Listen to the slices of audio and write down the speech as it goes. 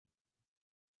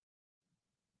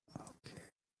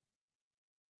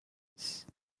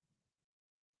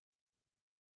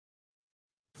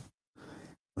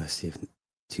Let's see if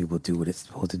YouTube will do what it's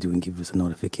supposed to do and give us a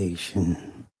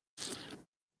notification.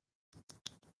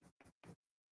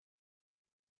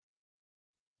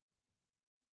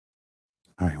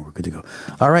 All right, we're good to go.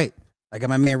 All right, I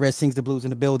got my man Red Sings the Blues in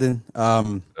the building.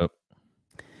 Yep.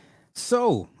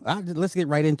 So let's get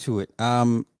right into it.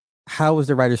 How is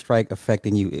the writer strike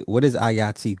affecting you? What is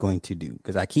IATSE going to do?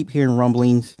 Because I keep hearing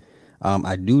rumblings.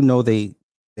 I do know they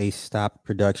stopped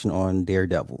production on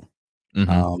Daredevil.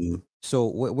 So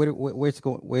where's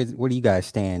going? Where do you guys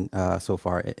stand so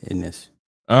far in this?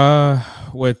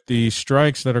 With the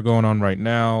strikes that are going on right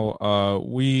now,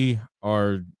 we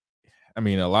are. I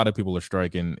mean, a lot of people are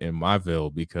striking in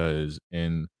myville because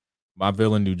in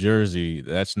myville in New Jersey,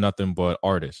 that's nothing but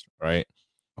artists, right?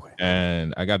 Okay.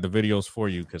 And I got the videos for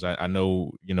you because I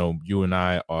know you and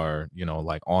I are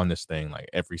like on this thing like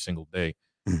every single day.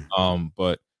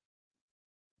 But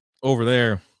over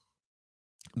there,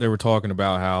 they were talking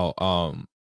about how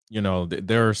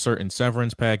there are certain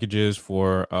severance packages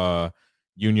for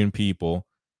union people.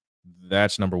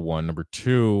 That's number one. Number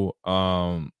two,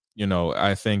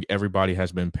 I think everybody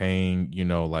has been paying,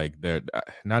 like they're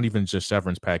not even just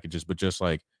severance packages, but just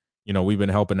like, we've been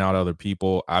helping out other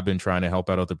people. I've been trying to help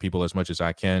out other people as much as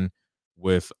I can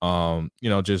with,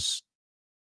 just,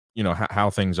 how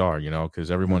things are,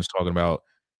 because everyone's talking about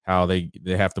how they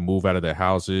have to move out of their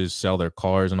houses, sell their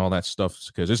cars and all that stuff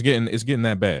because it's getting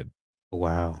that bad.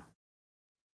 Wow.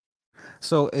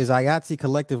 So is IATSE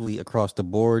collectively across the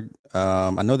board?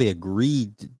 I know they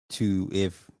agreed to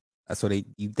if so they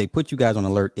put you guys on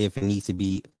alert if it needs to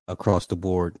be across the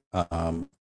board a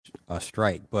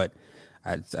strike. But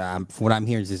from what I'm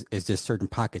hearing is just certain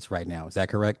pockets right now. Is that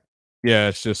correct? Yeah,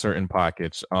 it's just certain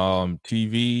pockets.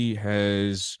 TV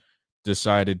has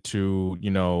decided to,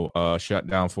 shut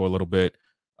down for a little bit.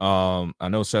 I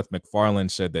know Seth MacFarlane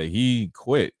said that he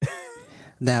quit.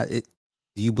 Now, do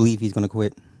you believe he's going to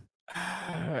quit?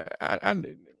 I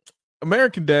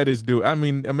American Dad is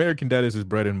American Dad is his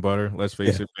bread and butter. Let's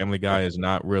face it, Family Guy is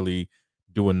not really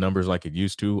doing numbers like it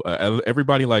used to.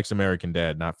 Everybody likes American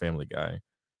Dad, not Family Guy.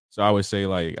 So I would say,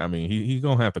 like, I mean, he's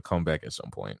gonna have to come back at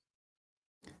some point.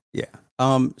 Yeah.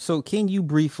 So can you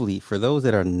briefly, for those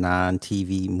that are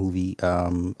non-TV movie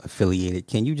affiliated,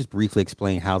 can you just briefly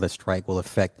explain how the strike will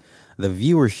affect the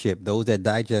viewership, those that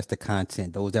digest the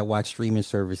content, those that watch streaming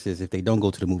services if they don't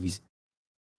go to the movies?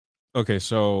 Okay,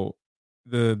 so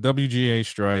the WGA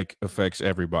strike affects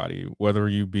everybody, whether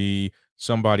you be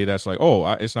somebody that's like, oh,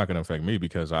 it's not going to affect me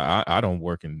because I don't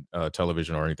work in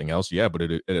television or anything else. Yeah, but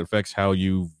it affects how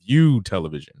you view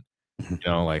television.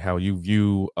 Like how you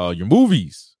view your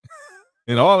movies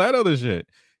and all that other shit.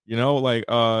 Like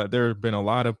there have been a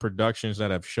lot of productions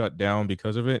that have shut down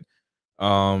because of it.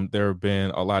 There have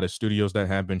been a lot of studios that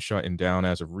have been shutting down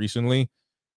as of recently,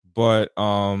 but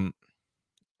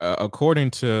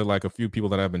according to like a few people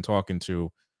that I've been talking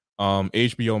to,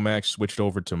 HBO Max switched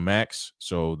over to Max,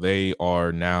 so they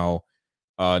are now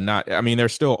not. I mean, they're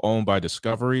still owned by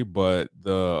Discovery, but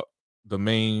the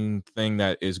main thing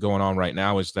that is going on right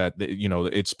now is that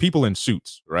it's people in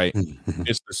suits, right?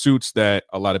 It's the suits that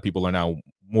a lot of people are now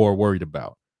more worried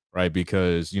about, right?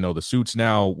 Because the suits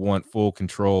now want full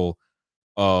control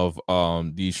of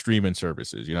these streaming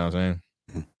services. You know what I'm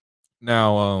saying?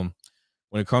 Now,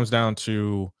 when it comes down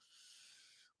to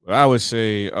I would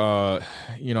say,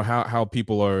 how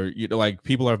people are, like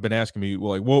people have been asking me,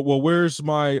 well, like, well, where's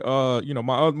my,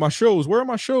 my shows? Where are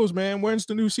my shows, man? When's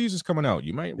the new seasons coming out?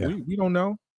 Yeah. We don't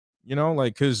know,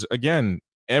 like, because again,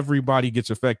 everybody gets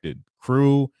affected.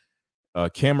 Crew,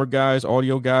 camera guys,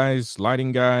 audio guys,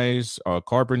 lighting guys,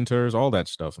 carpenters, all that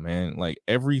stuff, man. Like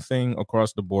everything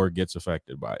across the board gets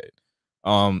affected by it.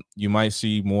 You might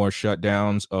see more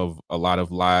shutdowns of a lot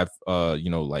of live,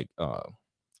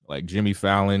 like Jimmy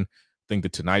Fallon. I think the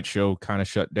Tonight Show kind of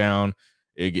shut down.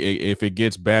 If it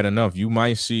gets bad enough, you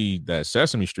might see that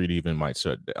Sesame Street even might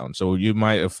shut down. So you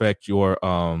might affect your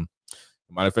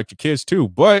kids too.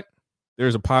 But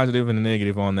there's a positive and a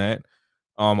negative on that.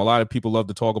 A lot of people love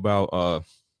to talk about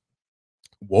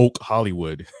woke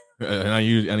Hollywood, and I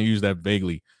use that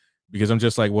vaguely because I'm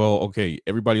just like, well, okay,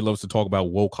 everybody loves to talk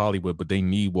about woke Hollywood, but they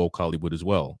need woke Hollywood as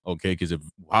well, okay? Because if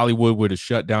Hollywood were to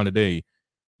shut down today,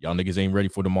 y'all niggas ain't ready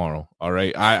for tomorrow. All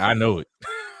right. I know it.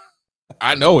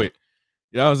 I know it.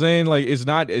 You know what I'm saying? Like it's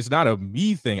not a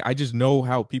me thing. I just know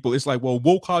how people it's like, well,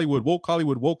 woke Hollywood, woke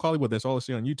Hollywood, woke Hollywood. That's all I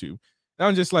see on YouTube. And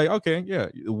I'm just like, okay, yeah,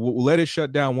 we'll let it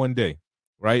shut down one day.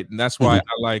 Right. And that's why I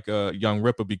like Young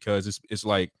Ripper because it's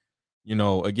like,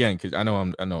 again, because I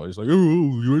know it's like,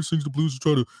 oh, Red Sings the Blues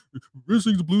is Red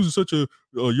Sings the Blues is such a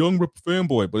Young Ripper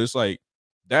fanboy, but it's like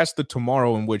that's the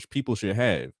tomorrow in which people should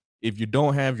have. If you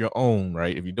don't have your own,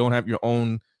 right? If you don't have your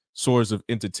own source of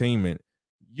entertainment,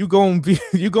 you gonna be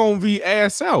you gonna be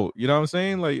ass out. You know what I'm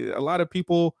saying? Like a lot of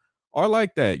people are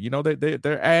like that. You know,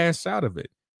 they're ass out of it.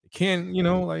 They can't,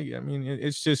 like I mean,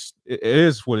 it's just it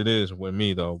is what it is with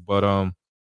me though. But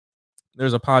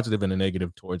there's a positive and a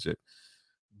negative towards it.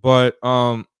 But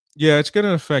yeah, it's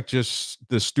gonna affect just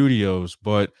the studios.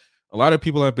 But a lot of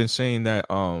people have been saying that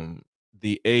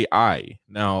the AI.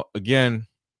 Now, again,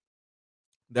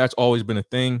 that's always been a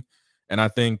thing, and I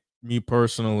think me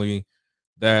personally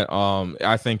that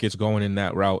I think it's going in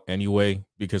that route anyway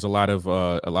because a lot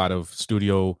of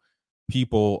studio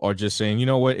people are just saying, you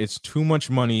know what, it's just too much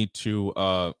money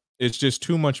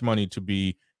to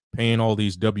be paying all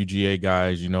these WGA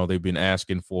guys. They've been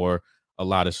asking for a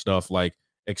lot of stuff like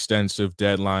extensive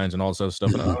deadlines and all this other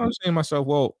stuff. And I'm saying to myself,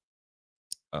 well,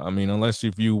 I mean, unless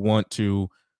if you want to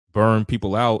burn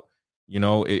people out,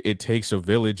 it takes a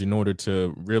village in order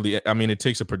to really. I mean, it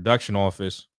takes a production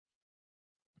office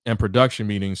and production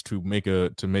meetings to make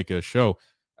a show.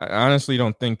 I honestly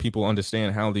don't think people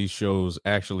understand how these shows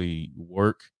actually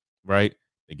work. Right?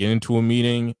 They get into a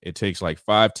meeting. It takes like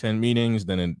 5-10 meetings.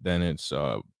 Then it's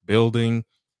building,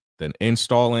 then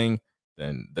installing,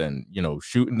 then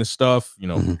shooting the stuff.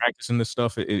 Mhm. Practicing the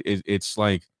stuff. It's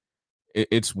like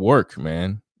it's work,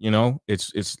 man.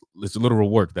 It's literal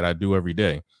work that I do every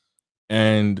day.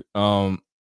 And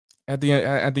at the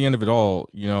end of it all,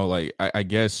 like I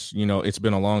guess it's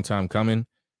been a long time coming,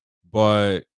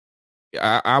 but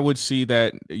I would see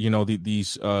that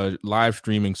these live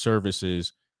streaming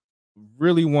services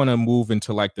really want to move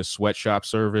into like the sweatshop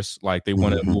service, like they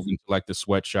want to Mhm. move into like the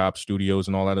sweatshop studios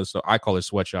and all that other stuff. I call it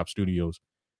sweatshop studios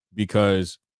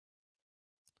because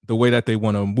the way that they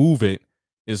want to move it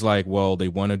is like, well, they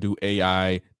want to do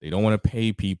AI. They don't want to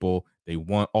pay people. They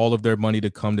want all of their money to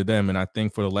come to them. And I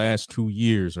think for the last 2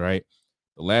 years, right?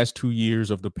 The last 2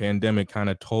 years of the pandemic kind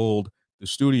of told the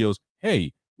studios,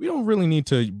 hey, we don't really need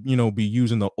to, be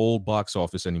using the old box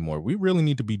office anymore. We really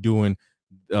need to be doing,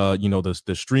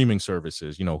 the streaming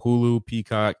services, Hulu,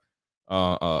 Peacock,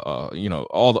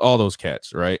 all those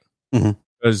cats, right? Mhm.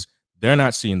 Because they're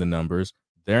not seeing the numbers.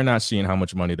 They're not seeing how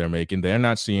much money they're making. They're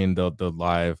not seeing the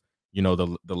live,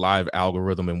 the live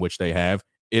algorithm in which they have.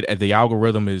 The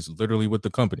algorithm is literally with the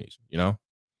companies.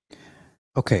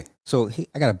 Okay, so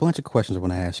I got a bunch of questions I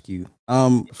want to ask you.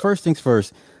 First things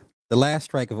first, the last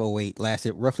strike of '08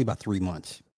 lasted roughly about 3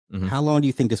 months. Mhm. How long do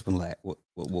you think this one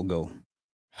will go?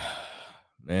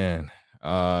 Man,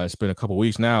 it's been a couple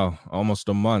weeks now, almost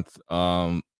a month.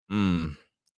 Mm,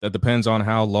 that depends on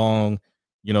how long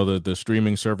the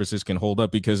streaming services can hold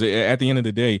up. Because at the end of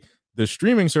the day, the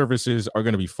streaming services are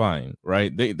going to be fine,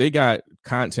 right? They got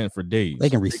content for They days.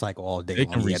 can They, recycle all day they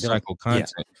long. can Yeah, they'll recycle yeah,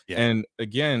 content, yeah. and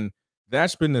again,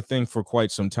 that's been the thing for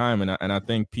quite some time. And I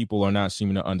think people are not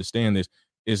seeming to understand this.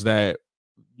 Is that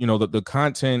the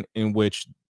content in which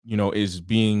is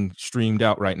being streamed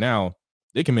out right now,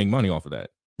 they can make money off of that,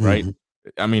 right? Mhm.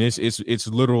 I mean, it's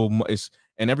literal.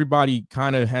 And everybody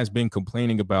kind of has been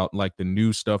complaining about like the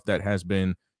new stuff that has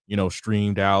been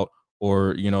streamed out,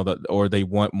 or or they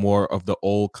want more of the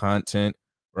old content,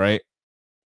 right?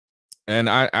 And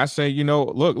I say,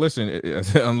 look, listen,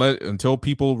 until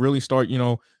people really start,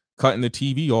 cutting the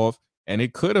TV off, and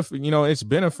it could have, it's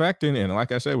been affecting. And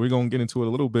like I said, we're gonna get into it a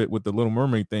little bit with the Little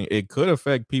Mermaid thing. It could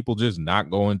affect people just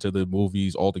not going to the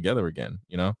movies altogether again.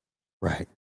 Right.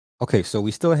 Okay, so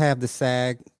we still have the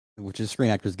SAG, which is Screen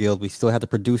Actors Guild. We still have the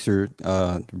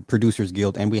Producers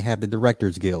Guild, and we have the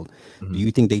Directors Guild. Do Mhm.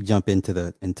 you think they jump into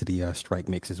the strike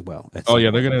mix as well at Oh some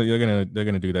yeah, they're point? gonna they're gonna they're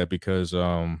gonna do that because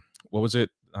what was it?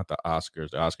 Not the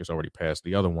Oscars. The Oscars already passed.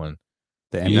 The other one,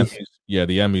 The the Emmys? Emmys. Yeah,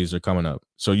 the Emmys are coming up.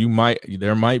 So you might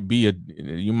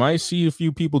see a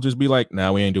few people just be like,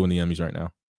 "Nah, we ain't doing the Emmys right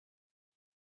now."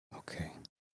 Okay.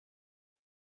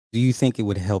 Do you think it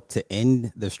would help to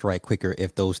end the strike quicker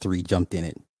if those three jumped in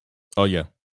it? Oh yeah,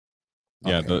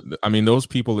 yeah. Okay. I mean, those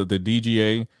people at the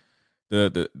DGA,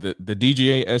 the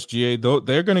DGA, SGA, though,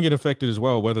 they're gonna get affected as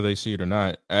well, whether they see it or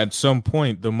not. At some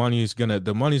point, the money's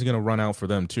gonna run out for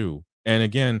them too. And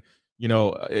again,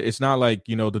 it's not like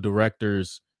the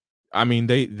directors. I mean,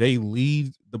 they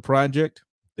lead the project.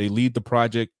 They lead the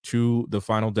project to the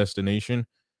final destination.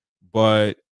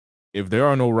 But if there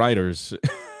are no writers,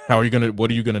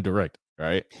 what are you gonna direct,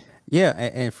 right? Yeah,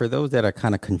 and for those that are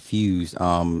kind of confused,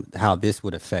 how this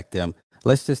would affect them,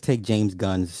 let's just take James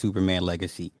Gunn's Superman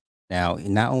Legacy. Now,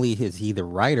 not only is he the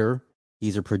writer,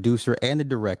 he's a producer and a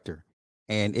director.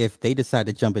 And if they decide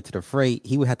to jump into the fray,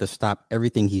 he would have to stop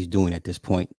everything he's doing at this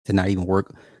point to not even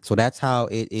work. So that's how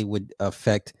it would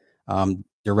affect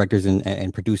directors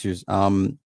and producers.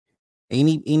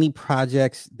 Any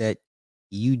projects that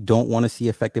you don't want to see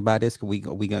affected by this? We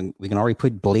can already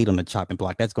put Blade on the chopping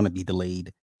block. That's going to be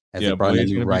delayed as they Yeah, brought in a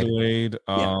Blade's new gonna be writer. delayed.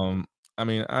 Yeah. I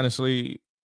mean, honestly,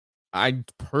 I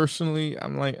personally,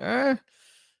 I'm like,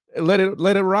 let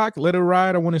it rock, let it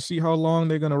ride. I want to see how long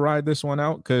they're gonna ride this one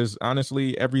out. Because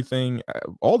honestly, everything,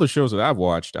 all the shows that I've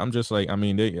watched, I'm just like, I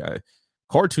mean,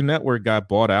 Cartoon Network got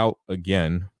bought out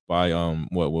again by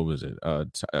what was it?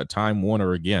 Time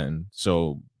Warner again.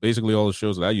 So basically, all the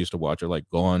shows that I used to watch are like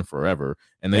gone forever,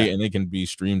 and Yeah. they can be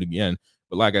streamed again.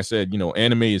 But like I said,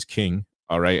 anime is king.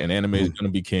 All right, and anime is Mhm. going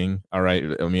to be king. All right,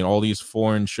 I mean, all these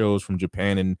foreign shows from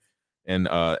Japan and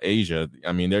Asia,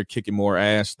 I mean, they're kicking more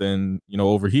ass than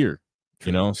over here.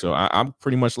 True. So True. I'm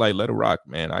pretty much like let it rock,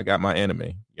 man. I got my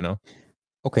anime.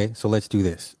 Okay, so let's do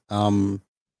this.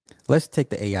 Let's take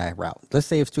the AI route. Let's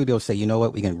say if studios say, you know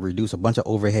what, we can reduce a bunch of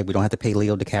overhead. We don't have to pay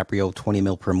Leo DiCaprio 20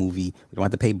 mil per movie. We don't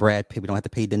have to pay Brad Pitt. We don't have to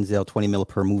pay Denzel 20 mil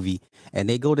per movie. And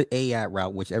they go the AI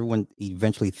route, which everyone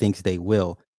eventually thinks they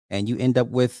will. And you end up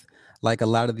with like a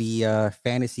lot of the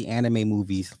fantasy anime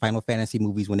movies, Final Fantasy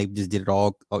movies, when they just did it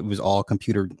all, it was all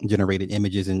computer generated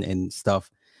images and stuff.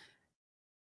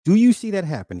 Do you see that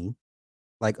happening?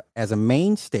 Like as a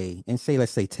mainstay in say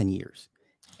let's say 10 years,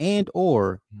 and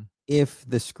or Mhm. if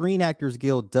the Screen Actors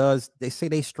Guild does, they say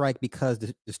they strike because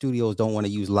the studios don't want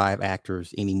to use live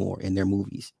actors anymore in their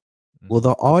movies, will Mhm.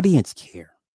 the audience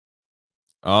care?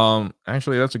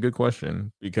 Actually, that's a good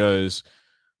question because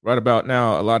right about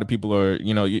now, a lot of people are,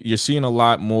 you're seeing a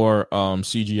lot more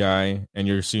CGI, and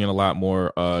you're seeing a lot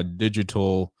more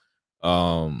digital.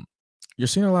 Um, you're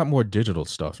seeing a lot more digital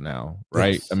stuff now,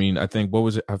 right? I Yes. mean, I think what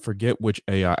was it? I forget which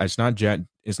AI. It's not Chat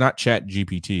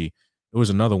GPT. It was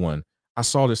another one. I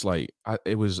saw this like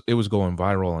it was going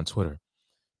viral on Twitter.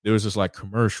 There was this like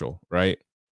commercial, right?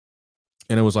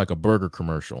 And it was like a burger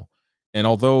commercial. And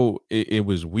although it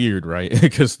was weird, right?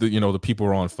 Because the people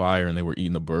were on fire and they were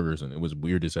eating the burgers and it was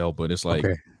weird as hell. But it's like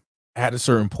Okay. at a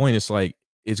certain point, it's like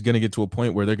it's gonna get to a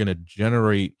point where they're gonna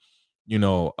generate,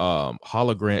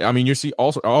 hologram. I mean, you see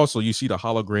also you see the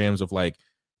holograms of like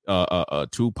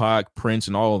Tupac, Prince,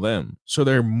 and all of them.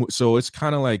 So so it's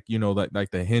kind of like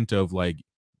like the hint of like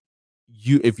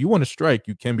you if you want to strike,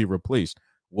 you can be replaced.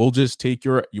 We'll just take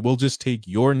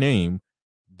your name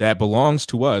that belongs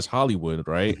to us, Hollywood,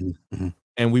 right? Hmm. Hmm.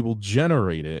 And we will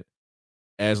generate it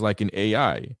as like an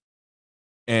AI.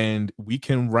 And we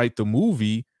can write the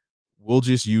movie. We'll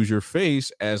just use your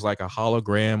face as like a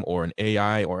hologram or an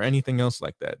AI or anything else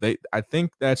like that. I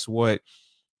think that's what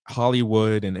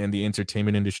Hollywood and the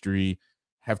entertainment industry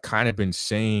have kind of been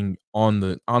saying on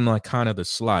like kind of the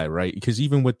sly, right? Because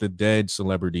even with the dead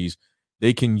celebrities,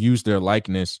 they can use their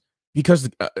likeness because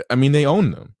I mean they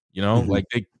own them, Hmm. like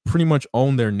they pretty much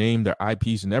own their name, their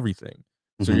IPs, and everything.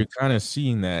 So Hmm. you're kind of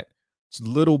seeing that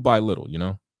little by little.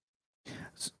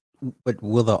 But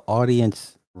will the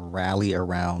audience rally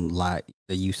around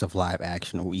the use of live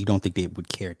action, or you don't think they would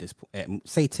care at this point?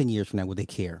 Say 10 years from now, would they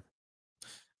care?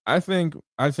 I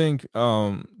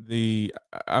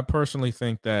personally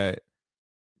think that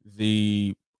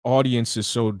the audience is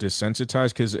so desensitized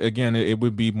because again it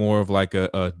would be more of like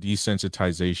a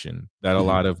desensitization that a Hmm.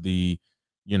 lot of the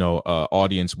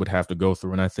audience would have to go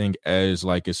through. And I think as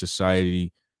like a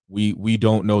society, we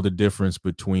don't know the difference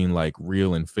between like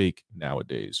real and fake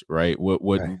nowadays, right? What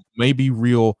Okay. may be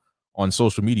real on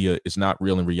social media is not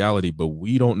real in reality, but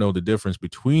we don't know the difference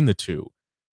between the two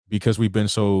because we've been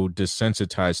so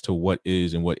desensitized to what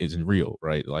is and what isn't real,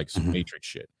 right? Like some Hmm. matrix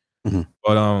shit. Hmm.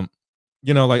 But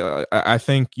like I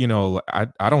think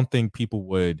I don't think people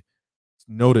would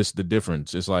notice the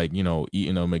difference. It's like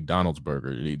eating a McDonald's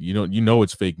burger.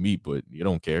 It's fake meat, but you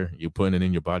don't care. You're putting it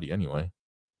in your body anyway.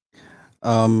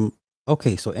 Um,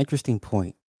 okay, so interesting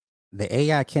point. The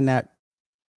AI cannot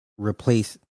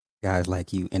replace guys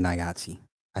like you and IATSE.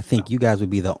 I No, think you guys would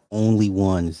be the only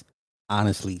ones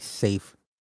honestly safe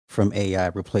from AI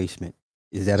replacement.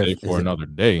 Is that a save for is it another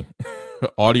day.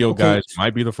 Audio okay? guys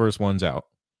might be the first ones out.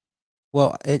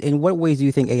 Well, in what ways do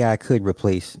you think AI could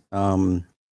replace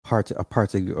parts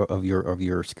of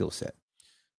your skill set?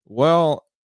 Well,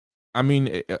 I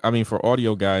mean, for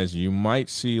audio guys, you might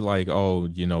see like, oh,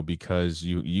 because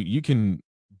you can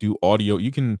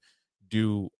you can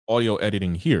do audio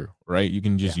editing here, right? You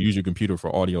can Yeah, just use your computer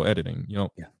for audio editing. You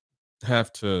don't yeah.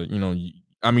 have to,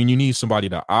 I mean, you need somebody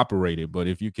to operate it, but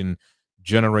if you can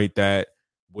generate that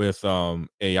with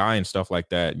AI and stuff like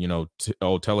that,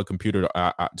 tell a computer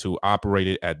to operate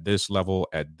it at this level,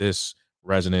 at this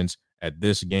resonance, at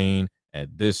this gain,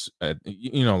 at this,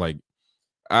 like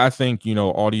I think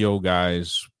audio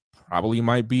guys probably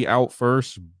might be out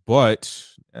first, but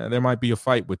there might be a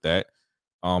fight with that.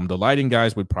 The lighting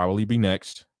guys would probably be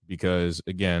next because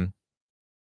again,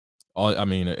 I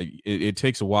mean, it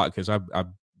takes a while because I've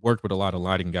worked with a lot of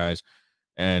lighting guys,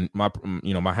 and my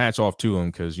hats off to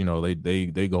them because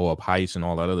they go up heights and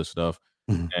all that other stuff.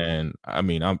 Mhm. And I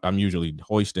mean, I'm usually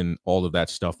hoisting all of that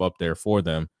stuff up there for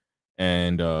them,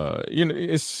 and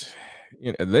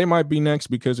they might be next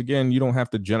because again, you don't have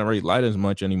to generate light as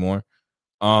much anymore.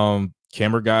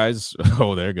 Camera guys,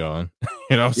 oh, they're gone.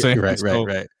 You know what I'm Yeah, saying? right, right, So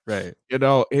right, right.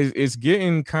 it's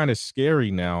getting kind of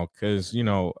scary now because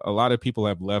a lot of people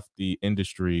have left the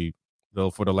industry though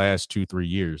for the last 2-3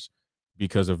 years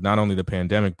because of not only the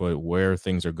pandemic but where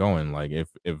things are going. Like if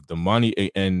the money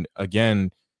and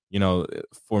again,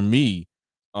 for me,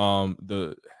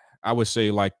 the I would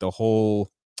say like the whole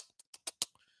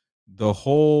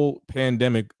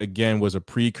pandemic again was a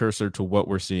precursor to what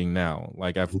we're seeing now.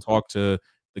 Like I've Mhm. talked to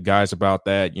the guys about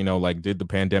that, like did the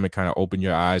pandemic kind of open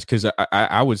your eyes? Because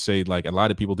I would say like a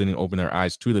lot of people didn't open their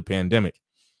eyes to the pandemic.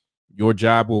 Your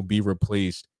job will be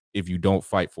replaced if you don't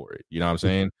fight for it. You know what I'm Mhm.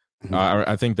 saying? Mhm.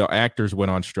 I think the actors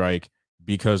went on strike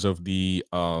because of the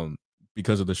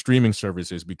streaming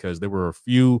services because there were a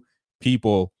few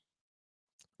people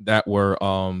that were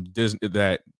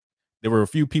there were a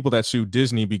few people that sued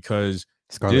Disney because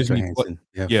Scarlett Disney Plu Johansson.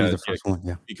 Yeah, she was yeah, the yeah, first one.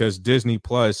 Yeah, because Disney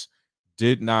Plus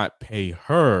did not pay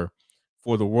her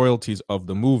for the royalties of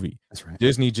the movie. that's right.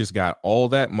 Disney just got all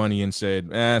that money and said,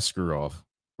 screw off."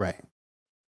 Right.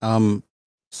 Um,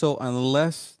 so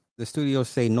unless the studios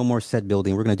say no more set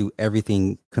building, we're gonna do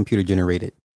everything computer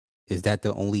generated. Is that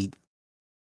the only,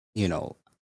 you know,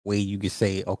 way you could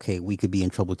say, okay, we could be in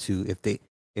trouble too if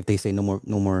they say no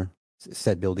more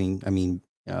set building? I mean,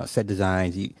 set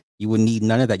designs. You wouldn't need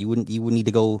none of that. You wouldn't need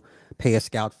to go pay a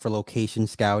scout for location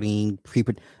scouting.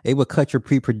 It would cut your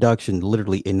pre-production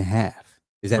literally in half.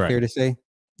 Is that Right. fair to say?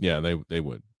 Yeah, they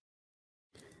would.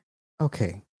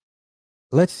 Okay.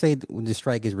 Let's say when the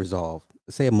strike is resolved,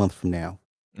 say a month from now,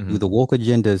 do Mhm. the woke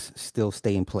agendas still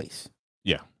stay in place?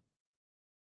 Yeah,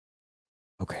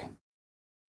 Okay.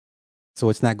 So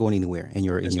it's not going anywhere in it's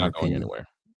your not going opinion. anywhere.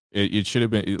 It should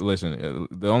have been listen,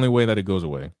 the only way that it goes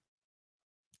away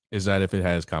is that if it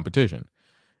has competition.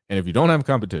 And if you don't have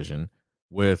competition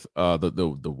with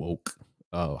the woke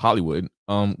Hollywood,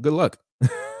 good luck.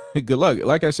 Good luck.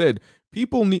 Like I said,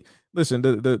 people need listen,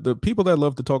 the people that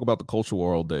love to talk about the culture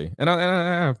war all day, and I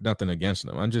have nothing against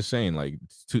them. I'm just saying, like,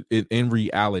 in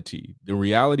reality, the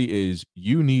reality is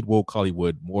you need woke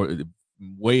Hollywood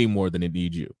way more than it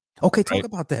needs you, Okay, talk right?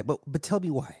 about that, but tell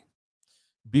me why.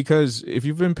 Because if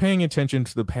you've been paying attention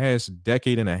to the past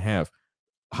decade and a half,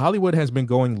 Hollywood has been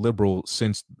going liberal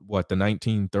since what the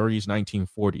 1930s,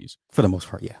 1940s. For the most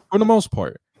part, yeah. For the most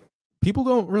part, people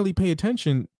don't really pay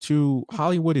attention to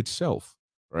Hollywood itself,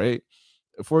 right?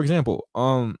 For example,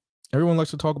 everyone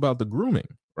likes to talk about the grooming,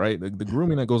 right? The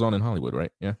grooming that goes on in Hollywood,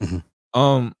 right? Yeah. Mhm.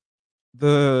 Um,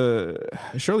 the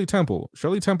Shirley Temple.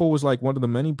 Shirley Temple was like one of the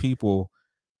many people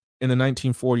in the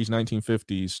 1940s,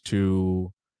 1950s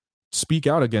to speak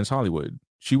out against Hollywood.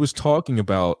 She was talking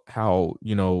about how,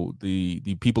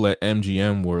 the people at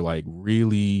MGM were like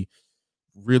really,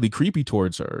 really creepy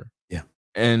towards her. Yeah.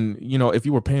 And, if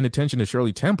you were paying attention to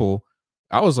Shirley Temple,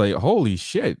 I was like, "Holy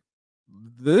shit.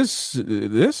 This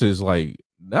is like,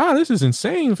 nah, this is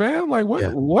insane, fam. Like Yeah.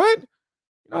 what?" You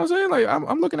know what I'm saying? Like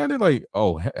I'm looking at it like,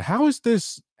 "Oh, how is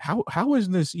this how is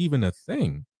this even a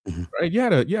thing?" Mhm. Right? You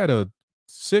had a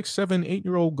 6, 7,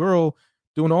 8-year-old girl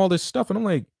doing all this stuff and I'm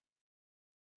like,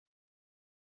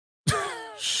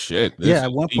 "Shit, Yeah, this at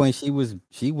is one deep." point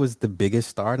she was the biggest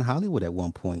star in Hollywood at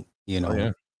one point, you Oh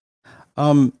yeah. know.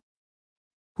 Um,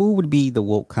 who would be the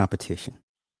woke competition?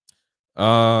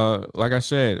 Like I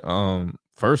said,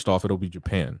 first off, it'll be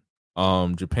Japan.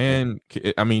 Okay.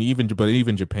 I mean, even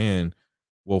Japan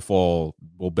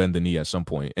will bend the knee at some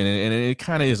point, and it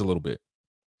kind of is a little bit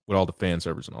with all the fan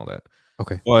service and all that.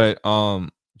 Okay. But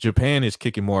Japan is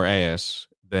kicking more ass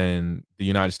than the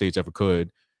United States ever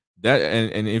could.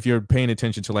 And if you're paying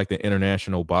attention to like the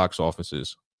international box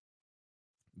offices,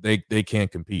 they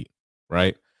can't compete,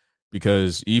 right?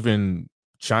 Because even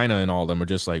China and all of them are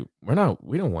just like, we don't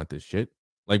want this shit.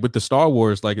 Like with the Star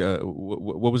Wars, like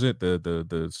what was it?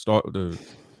 The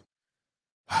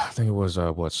I think it was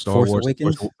what Star Force Wars,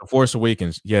 Awakens? The Force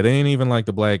Awakens. Yeah, they ain't even like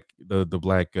the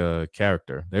black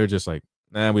character. They're just like,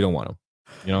 nah, we don't want him.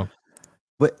 You know?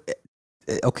 But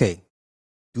okay,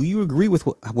 do you agree with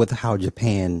how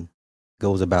Japan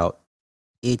goes about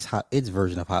its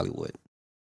version of Hollywood?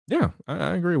 Yeah,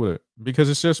 I agree with it because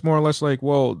it's just more or less like,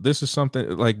 well, this is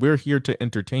something like we're here to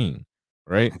entertain,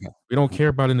 right? Okay. We don't Mhm. care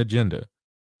about an agenda.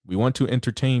 We want to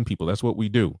entertain people. That's what we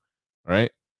do,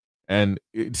 right? And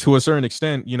to a certain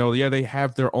extent, yeah, they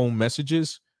have their own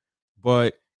messages,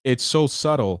 but it's so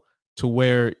subtle to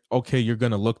where, okay, you're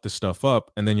gonna look the stuff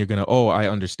up and then you're gonna, oh, I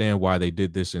understand why they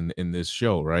did this in this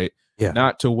show, right? Yeah.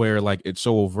 Not to where like it's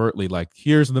so overtly like,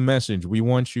 here's the message. We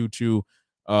want you to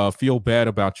feel bad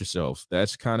about yourselves.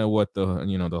 That's kind of what the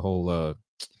whole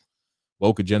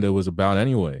woke agenda was about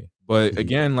anyway. But Mhm.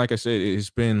 again, like I said, it's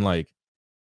been like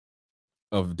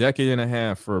a decade and a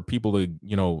half for people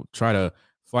to, try to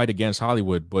fight against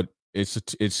Hollywood, but it's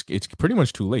pretty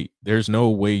much too late. There's no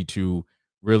way to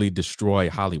really destroy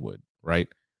Hollywood, right?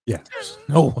 Yeah. There's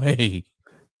no way.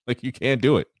 Like you can't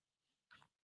do it.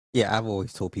 Yeah, I've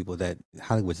always told people that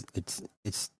Hollywood's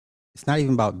it's not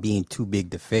even about being too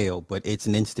big to fail, but it's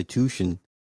an institution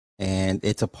and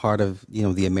it's a part of,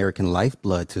 the American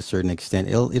lifeblood to a certain extent.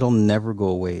 It'll never go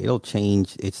away. It'll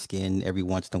change its skin every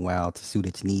once in a while to suit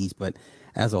its needs, but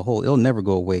as a whole, it'll never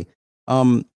go away.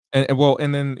 Um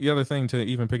And then the other thing to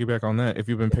even piggyback on that, if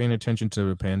you've been paying attention to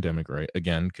the pandemic, right?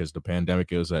 Again, because the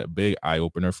pandemic is a big eye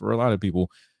opener for a lot of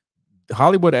people.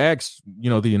 Hollywood asks,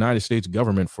 the United States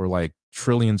government for like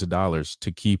trillions of dollars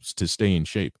to stay in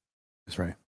shape. that's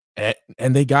right.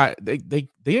 And they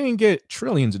didn't get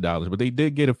trillions of dollars, but they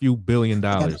did get a few $1 billion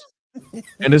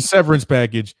and a severance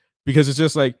package because it's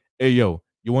just like, hey, yo,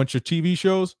 you want your TV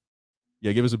shows?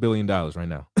 Yeah, give us $1 billion right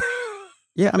now.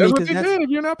 Yeah, I That's mean, what because they that's did if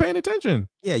you're not paying attention.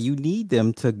 yeah, you need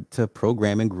them to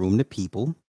program and groom the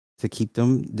people to keep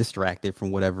them distracted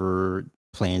from whatever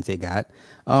plans they got.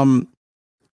 Um,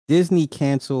 Disney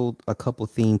canceled a couple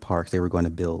theme parks they were going to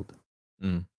build.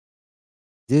 Mm.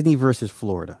 Disney versus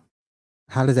Florida.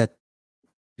 How does that?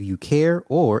 Do you care,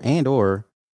 or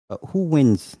who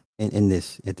wins in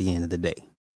this at the end of the day?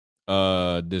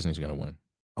 Disney's gonna win.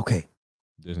 Okay,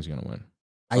 Disney's gonna win.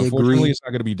 I Unfortunately, agree. it's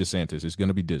not gonna be DeSantis. It's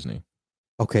gonna be Disney.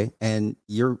 Okay, and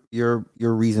your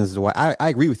reasons why I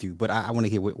agree with you, but I want to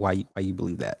hear why you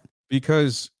believe that.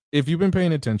 Because if you've been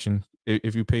paying attention,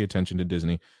 if you pay attention to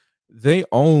Disney, they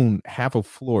own half of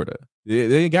Florida.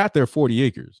 They got their 40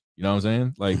 acres. You know what I'm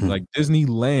saying? Mhm. Like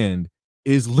Disneyland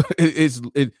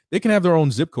they can have their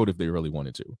own zip code if they really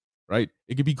wanted to, right?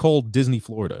 It could be called Disney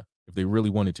Florida if they really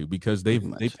wanted to, because Pretty they've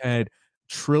much. had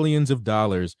trillions of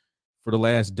dollars for the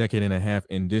last decade and a half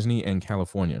in Disney and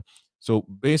California. So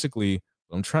basically,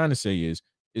 what I'm trying to say is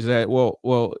that,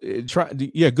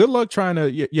 yeah, good luck trying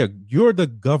to, yeah, you're the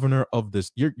governor of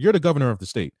this, you're the governor of the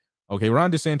state. Okay,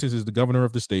 Ron DeSantis is the governor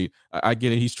of the state. I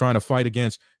get it. He's trying to fight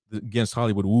against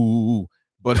Hollywood. Woo,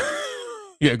 but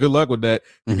yeah, good luck with that,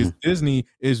 because Mhm. Disney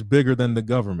is bigger than the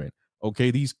government.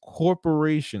 Okay, these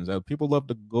corporations that people love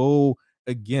to go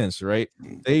against, right?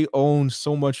 They own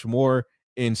so much more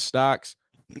in stocks,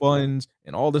 funds,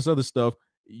 and all this other stuff.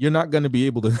 You're not going to be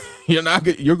able to.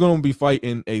 You're going to be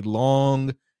fighting a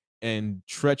long and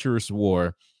treacherous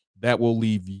war that will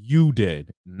leave you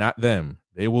dead, not them.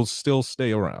 They will still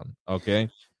stay around. Okay.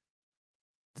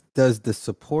 Does the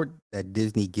support that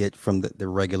Disney get from the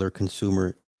regular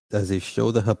consumer, does it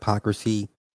show the hypocrisy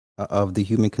of the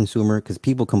human consumer? Because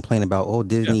people complain about, oh,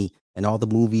 Disney Yes. and all the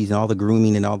movies and all the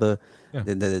grooming and all Yeah.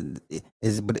 the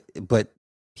is but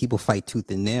people fight tooth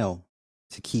and nail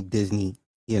to keep Disney,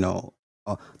 you know,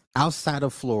 uh, outside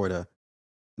of Florida,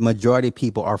 majority of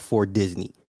people are for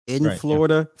Disney. In Right.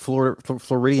 Yeah. Florida,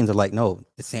 Floridians are like, no,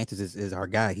 DeSantis is our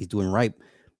guy. He's doing right.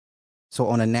 So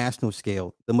on a national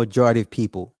scale, the majority of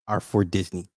people are for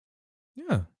Disney.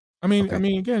 Yeah. I Okay.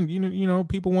 mean, again,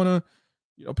 people want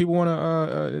to, people want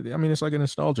to. I mean, it's like a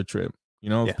nostalgia trip.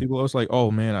 Yeah. People always like,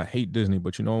 oh man, I hate Disney,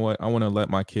 but you know what? I want to let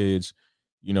my kids,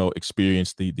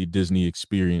 experience the Disney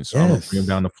experience. So I'm gonna bring them Yes.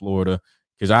 down to Florida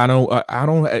because I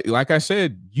don't like I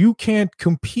said, you can't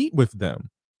compete with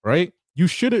them, right? You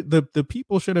should have the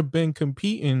people should have been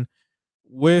competing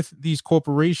with these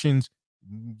corporations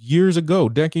years ago,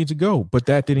 decades ago, but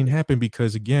that didn't happen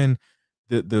because again,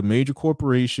 the major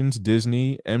corporations,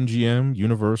 Disney, MGM,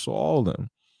 Universal, all of them,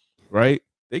 right?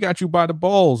 They got you by the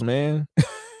balls, man.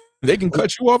 They can Well,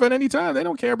 cut you off at any time. They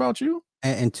don't care about you.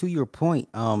 and to your point,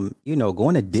 going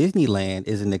to Disneyland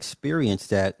is an experience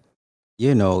that,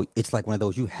 it's like one of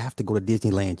those you have to go to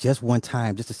Disneyland just one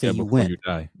time just to say Yeah, you before went. you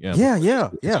die. Yeah, Yeah, before yeah,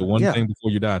 it's a yeah, one yeah. thing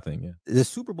before you die thing. Yeah. The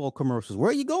Super Bowl commercials. Where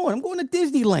are you going? I'm going to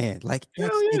Disneyland. Like Hell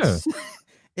that's yeah. it's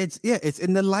it's yeah, it's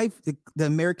in the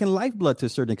American lifeblood to a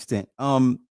certain extent.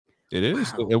 It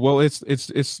is. Wow. Well,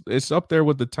 it's up there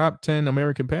with the top 10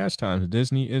 American pastimes.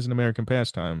 Disney is an American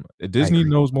pastime. I Disney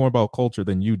agree. knows more about culture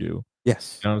than you do.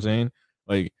 Yes. You know what I'm saying?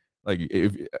 Like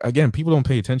if again, people don't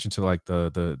pay attention to like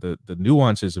the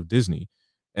nuances of Disney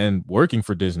and working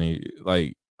for Disney.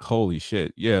 Like holy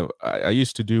shit, yeah. I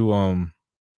used to do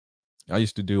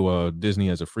Disney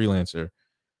as a freelancer,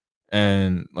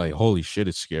 and like holy shit,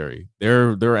 it's scary.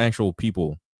 There are actual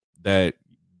people that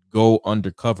go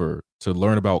undercover to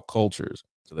learn about cultures,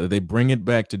 so that they bring it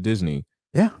back to Disney.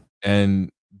 Yeah.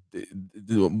 And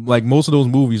like most of those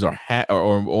movies are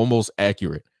almost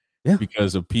accurate Yeah.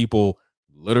 because of people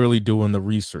literally doing the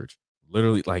research.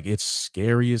 Literally, like it's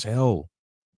scary as hell.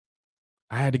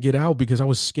 I had to get out because I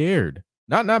was scared.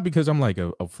 Not because I'm like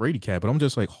a fraidy cat, but I'm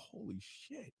just like, holy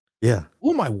shit, Yeah.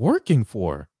 who am I working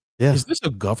for? Yeah. Is this a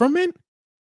government?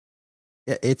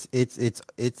 Yeah. It's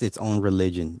its own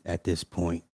religion at this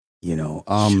point. You know.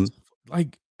 Shit's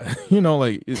like,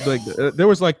 there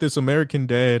was like this American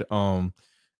Dad.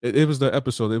 It was the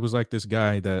episode. It was like this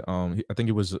guy that I think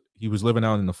he was living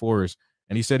out in the forest,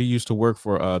 and he said he used to work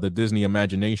for the Disney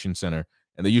Imagination Center,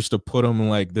 and they used to put him in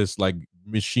like this like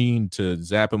machine to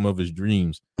zap him of his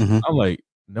dreams. Mhm. I'm like,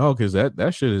 no, because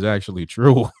that shit is actually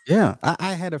true. Yeah.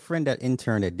 I had a friend that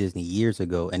interned at Disney years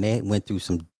ago, and they went through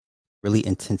some really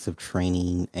intensive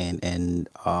training, and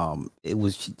it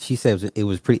was she said it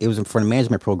was pretty, it was for the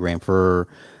management program for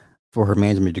her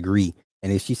management degree,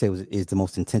 and she said is the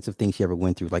most intensive thing she ever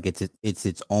went through. Like it's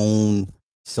its own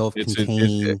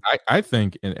self-contained. I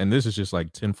think, and this is just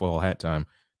like tinfoil hat time.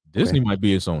 Okay. Disney might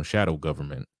be its own shadow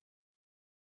government.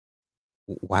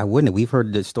 Why wouldn't it? We've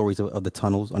heard the stories of the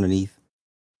tunnels underneath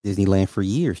Disneyland for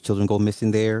years. Children go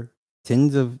missing there.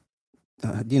 Tens of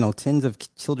tens of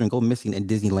children go missing in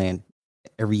Disneyland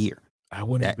every year. I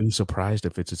wouldn't That be surprised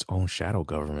if it's its own shadow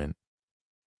government.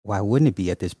 Why wouldn't it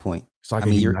be at this point? It's like I a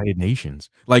mean, you're United Nations.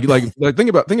 Like think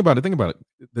about it.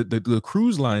 The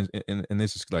cruise lines, and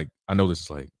this is like, I know this is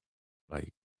like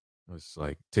it's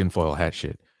like tinfoil hat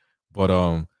shit.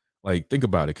 But like think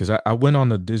about it, because I went on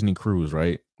the Disney cruise,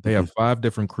 right? They Mhm, have 5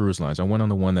 different cruise lines. I went on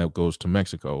the one that goes to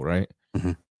Mexico, right?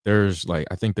 mhm. There's like,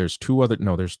 I think there's two other,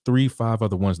 no, there's 5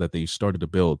 other ones that they started to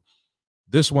build.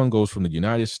 This one goes from the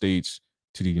United States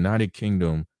to the United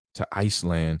Kingdom to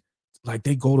Iceland. Like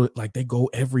they go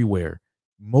everywhere.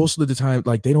 Most of the time,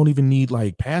 like they don't even need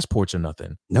like passports or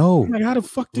nothing. I'm No, like, right. how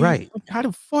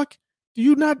the fuck do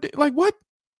you not, like, what?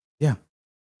 Yeah.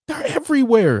 They're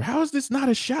everywhere. How is this not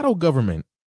a shadow government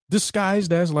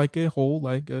disguised as like a whole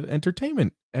like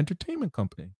entertainment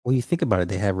company? When you think about it,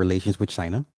 they have relations with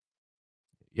China,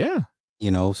 Yeah.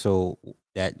 so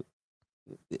that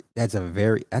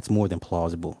that's more than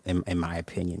plausible in my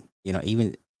opinion.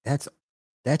 Even that's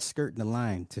that's skirting the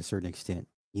line to a certain extent.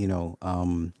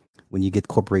 When you get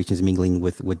corporations mingling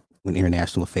with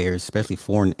international affairs, especially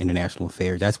foreign international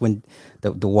affairs, that's when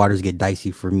the waters get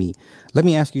dicey for me. Let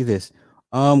me ask you this: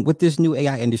 with this new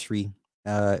AI industry,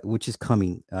 which is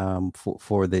coming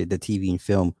for the TV and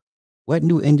film, what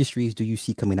new industries do you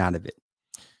see coming out of it?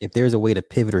 If there's a way to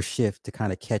pivot or shift to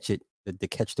kind of catch it, to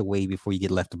catch the wave before you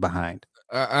get left behind.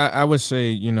 I would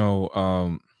say,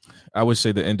 I would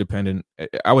say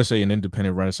I would say an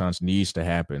independent renaissance needs to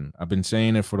happen. I've been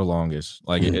saying it for the longest.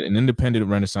 Like Mhm, an independent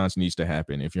renaissance needs to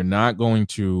happen. If you're not going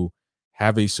to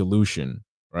have a solution,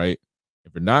 right?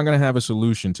 If you're not going to have a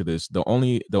solution to this, the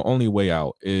only way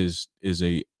out is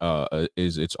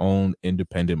its own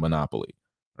independent monopoly,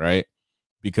 right?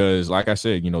 Because like I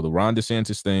said, the Ron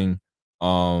DeSantis thing,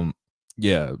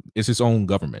 yeah, it's its own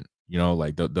government.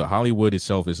 Like the Hollywood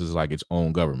itself is like its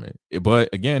own government. But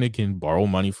again, it can borrow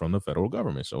money from the federal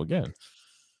government. So again,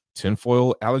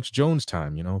 tinfoil Alex Jones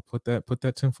time, put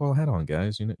that tinfoil hat on,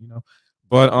 guys.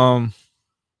 But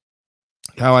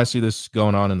how I see this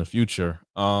going on in the future.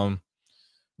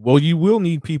 Well, you will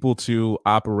need people to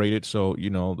operate it. So,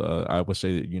 I would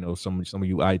say that, some of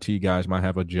you IT guys might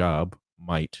have a job,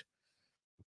 might,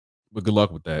 but good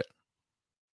luck with that.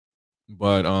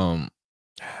 But I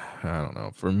don't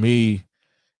know. For me,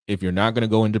 if you're not gonna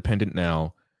go independent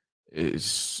now,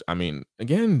 is I mean,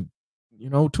 again,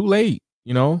 too late.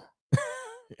 mhm.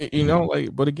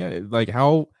 Like, but again, like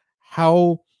how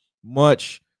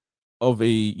much of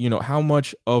how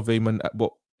much of a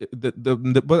well,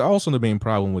 but also the main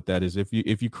problem with that is if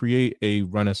you create a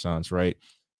renaissance, right,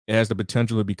 it has the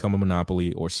potential to become a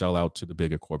monopoly or sell out to the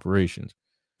bigger corporations.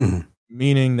 Mhm.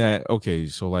 Meaning that, okay,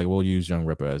 so like we'll use Young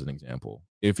Ripper as an example.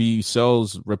 If he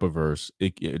sells Rippaverse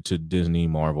to Disney,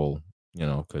 Marvel,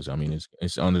 because I mean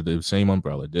it's under the same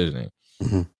umbrella, Disney.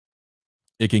 Mhm.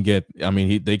 It can get, I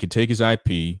mean, they could take his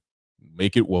IP,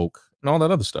 make it woke, and all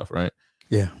that other stuff, right?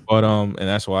 Yeah. But and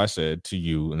that's why I said to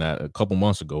you, and that a couple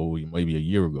months ago, maybe a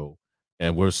year ago,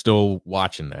 and we're still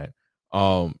watching that.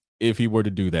 If he were to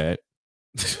do that,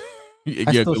 I yeah,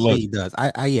 still good say luck. he does.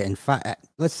 Yeah, in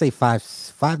let's say 5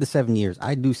 to 7 years,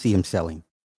 I do see him selling.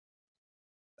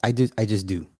 I just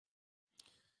do.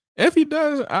 If he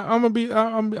does, I'm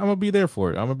gonna be there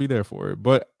for it. I'm gonna be there for it.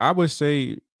 But I would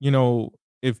say,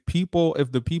 if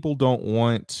the people don't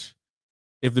want,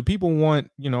 if the people want,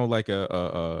 like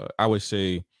I would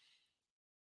say,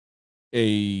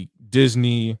 a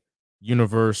Disney,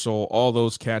 Universal, all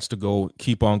those cats to go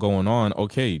keep on going on,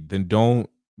 okay, then don't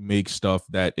make stuff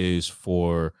that is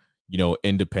for,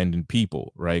 independent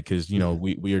people, right? Because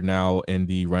Mhm. we are now in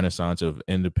the renaissance of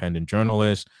independent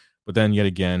journalists, but then yet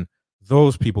again,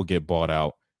 those people get bought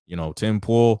out. Tim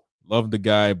Pool, loved the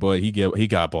guy, but he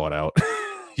got bought out.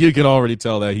 You can already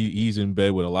tell that he's in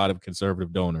bed with a lot of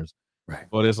conservative donors. Right.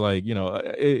 But it's like,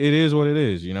 it is what it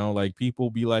is, like people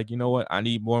be like, you know what, I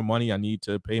need more money, I need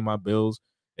to pay my bills.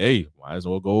 Hey, might as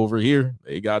well go over here.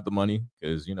 They got the money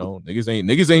because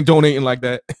niggas ain't donating like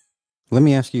that. Let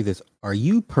me ask you this: are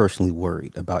you personally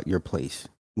worried about your place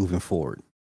moving forward?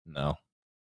 No,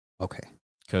 Okay.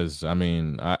 because I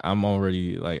mean, I'm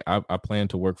already like I plan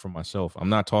to work for myself. I'm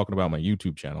not talking about my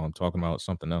YouTube channel. I'm talking about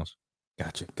something else.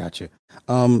 Gotcha, gotcha.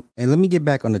 And let me get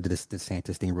back on the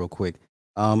DeSantis thing real quick.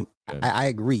 Good. I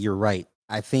agree. You're right.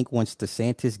 I think once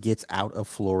DeSantis gets out of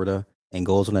Florida and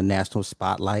goes on a national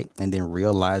spotlight, and then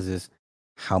realizes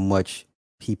how much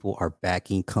people are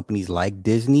backing companies like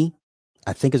Disney,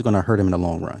 I think it's going to hurt him in the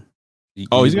long run. Do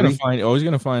Oh, you he's gonna agree? find. Oh, he's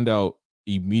gonna find out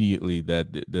immediately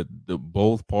that the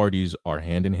both parties are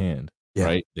hand in hand. Yeah,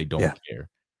 Right? They don't yeah, care.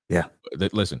 yeah.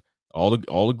 Listen, all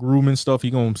the grooming stuff, he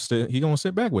gonna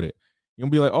sit back with it. He gonna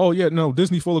be like, oh yeah, no,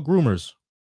 Disney full of groomers.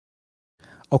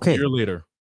 A Okay. year later,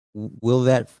 Will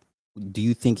that? Do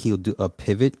you think he'll do a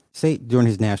pivot? Say during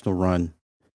his national run,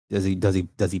 does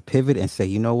he pivot and say,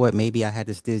 you know what, maybe I had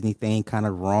this Disney thing kind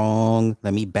of wrong.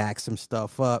 Let me back some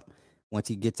stuff up. Once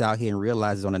he gets out here and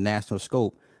realizes on a national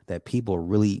scope that people are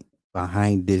really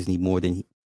behind Disney more than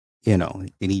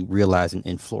than he realized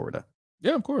in Florida.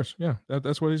 yeah, of course, yeah,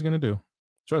 that's what he's gonna do.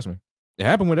 Trust me, it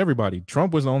happened with everybody.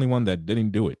 Trump was the only one that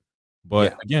didn't do it,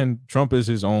 but Yeah, again, Trump is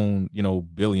his own,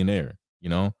 billionaire.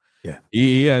 yeah.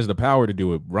 He has the power to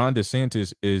do it. Ron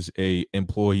DeSantis is a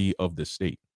employee of the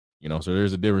state. So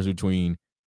there's a difference between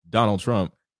Donald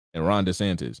Trump and Ron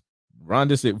DeSantis. Ron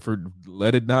DeSantis, for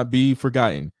let it not be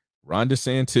forgotten, Ron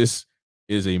DeSantis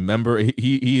is a member.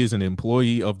 He is an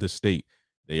employee of the state.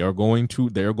 They are going to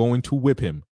whip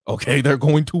him. Okay, they're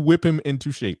going to whip him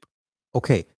into shape.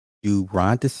 Okay. Do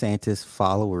Ron DeSantis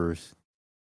followers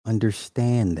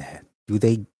understand that? Do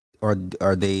they, or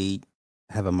are they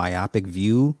have a myopic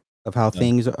view of how No.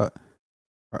 things are?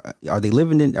 Are they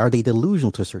living in? Are they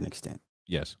delusional to a certain extent?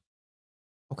 Yes.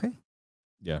 Okay.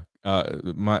 Yeah.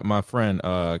 My friend,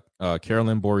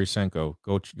 Carolyn Borisenko,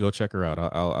 go check her out.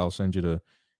 I'll send you the.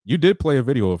 You did play a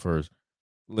video of hers.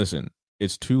 Listen,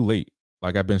 it's too late.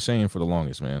 Like I've been saying for the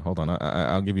longest, man. Hold on,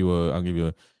 I'll give you a. I'll give you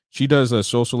a. She does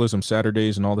socialism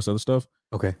Saturdays and all this other stuff.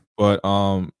 Okay. But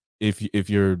if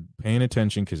you're paying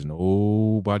attention, because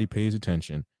nobody pays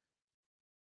attention,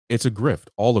 it's a grift.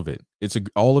 All of it.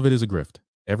 All of it is a grift.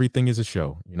 Everything is a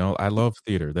show. I love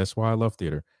theater. That's why I love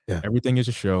theater. Yeah. Everything is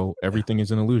a show. Yeah. Everything is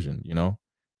an illusion.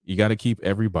 You got to keep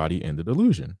everybody in the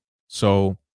delusion.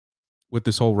 So with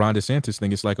this whole Ron DeSantis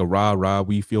thing, it's like a rah rah.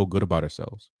 We feel good about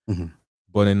ourselves, Hmm.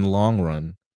 but in the long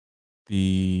run,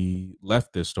 the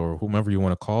leftist or whomever you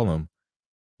want to call them,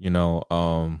 you know,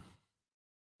 um,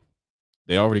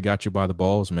 they already got you by the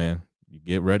balls, man. You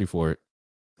get ready for it.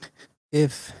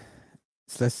 If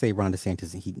so let's say Ron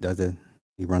DeSantis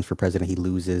he runs for president, he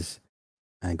loses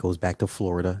and goes back to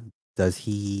Florida. Does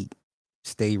he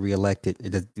stay reelected?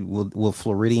 Will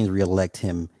Floridians reelect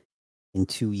him in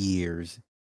 2 years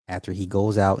after he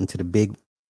goes out into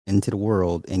the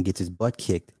world and gets his butt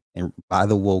kicked and by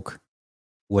the woke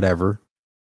whatever?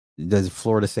 Does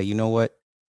Florida say, you know what?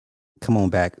 Come on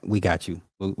back, we got you.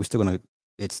 We're still gonna.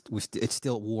 It's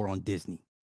still war on Disney.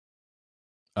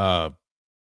 Uh,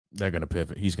 they're gonna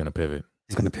pivot. He's gonna pivot.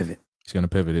 He's gonna pivot. He's gonna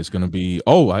pivot. It's gonna be,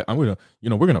 oh, I'm gonna,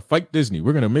 we're gonna fight Disney.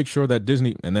 We're gonna make sure that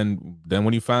Disney, and then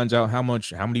when he finds out how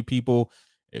many people,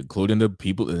 including the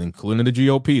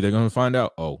GOP, they're gonna find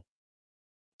out. Oh,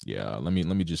 yeah. Let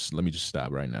me just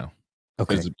stop right now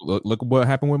Okay. because look what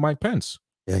happened with Mike Pence.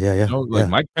 Yeah, yeah, yeah, Like yeah.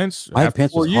 Mike Pence Mike after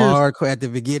Pence was 4 years, hardcore at the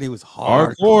beginning. It was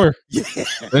hardcore. hardcore.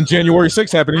 Yeah. Then January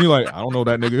 6th happened, and you're like, I don't know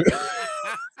that nigga.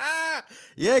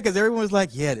 Yeah, because everyone was like,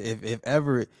 yeah, if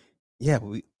ever, yeah,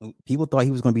 people thought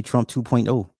he was going to be Trump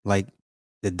 2.0. Like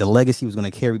the legacy was going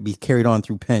to be carried on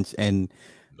through Pence, and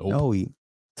Nope. no, he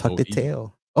tucked No, the he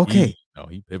tail. Okay.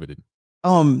 he pivoted.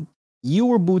 Um, you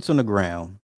were boots on the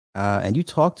ground, and you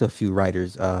talked to a few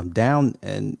writers down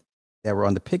and that were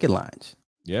on the picket lines.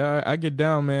 Yeah, I get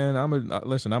down, man.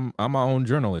 Listen. I'm my own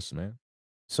journalist, man.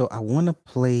 So I want to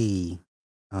play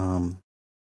um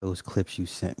those clips you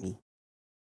sent me.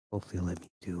 Hopefully, let me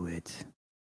do it.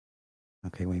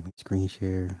 Okay, wait, screen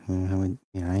share. I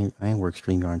ain't worked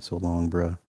StreamYard in so long,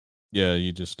 bro. Yeah,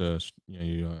 you just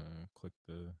you click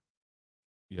the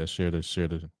Yeah,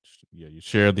 you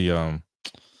share the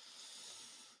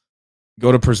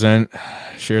go to present,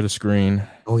 share the screen.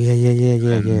 Oh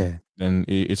And yeah. then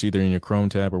it's either in your Chrome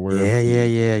tab or wherever. Yeah.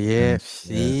 And yeah,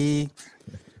 See,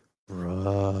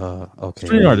 bruh. Okay,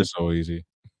 let StreamYard me is so easy.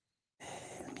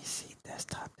 see.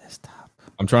 Desktop.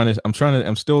 I'm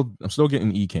still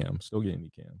getting Ecamm. Still getting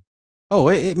Ecamm. Oh,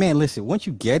 man, listen. Once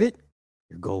you get it,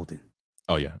 you're golden.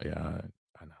 Oh yeah. I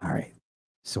know. All right.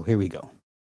 So here we go.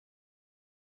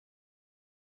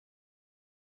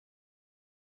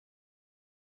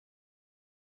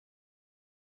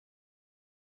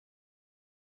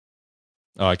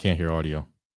 Oh, I can't hear audio.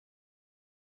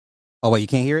 Oh wait, you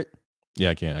can't hear it?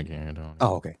 Yeah, I can't hear the audio.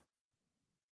 Oh, okay.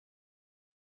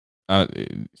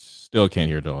 Still can't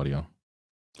hear the audio.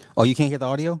 Oh, you can't hear the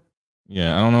audio?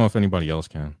 Yeah, I don't know if anybody else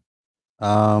can.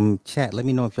 Chat, let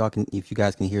me know if you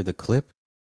guys can hear the clip.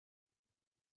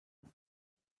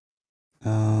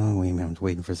 Wait a minute, I'm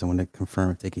waiting for someone to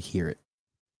confirm if they could hear it.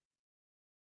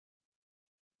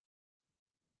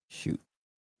 Shoot.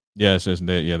 Yeah, it says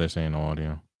they're saying no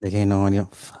audio. They can't no audio.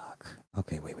 Fuck.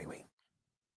 Okay, wait.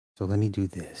 So let me do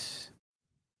this.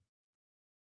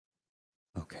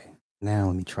 Okay. Now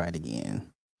let me try it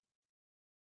again.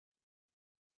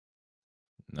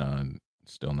 No,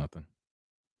 still nothing.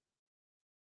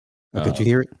 Oh, could you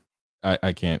hear it?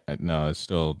 I can't. No, it's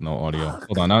still no audio. Fuck.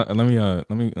 Hold on. Let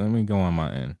me go on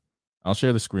my end. I'll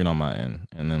share the screen on my end,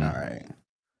 and then All right.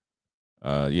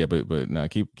 yeah, but now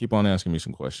keep on asking me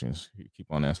some questions. Keep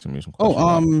on asking me some Oh,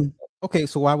 questions. okay.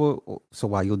 So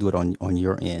while you'll do it on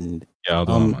your end. Yeah, I'll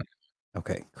do it on mine.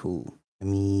 Okay, cool. Let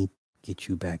me get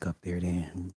you back up there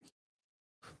then.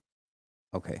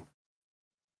 Okay.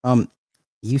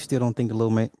 You still don't think the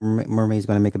Little Mermaid's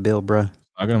gonna make a bill, bruh?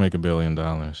 I'm gonna make $1 billion.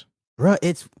 Bruh,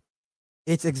 it's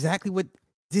exactly what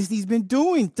Disney's been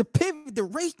doing. The pivot, the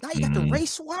race. Now you got the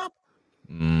race swap.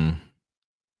 Yeah,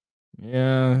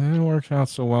 it didn't work out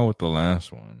so well with the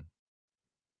last one.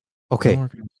 Okay.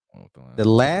 The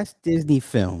last Disney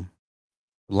film,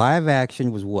 live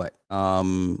action, was what?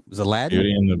 Was Aladdin?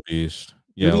 Beauty and the Beast.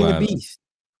 Yeah, Beauty and the Aladdin. Beast.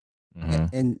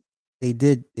 And they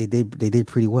did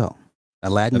pretty well.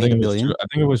 Aladdin made $1 billion. I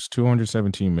think it was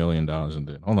 $217 million in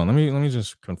it. Hold on, let me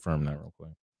just confirm that real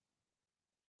quick.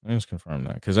 Let me just confirm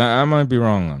that because I might be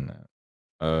wrong on that.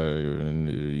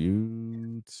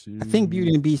 I think Beauty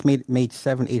and the Beast made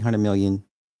 700-800 million,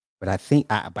 but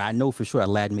I know for sure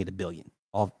Aladdin made $1 billion.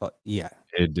 Yeah.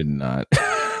 It did not.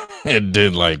 It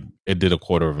did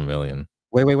 $250,000.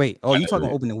 Wait. Oh, you talking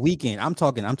opening weekend? I'm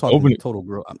talking total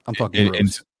gross. I'm talking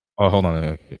gross. Oh, hold on.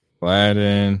 Okay.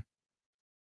 Aladdin.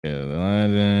 Yeah,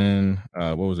 Aladdin.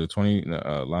 What was it? 20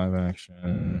 live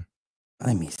action.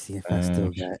 Let me see if I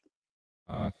still got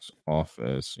box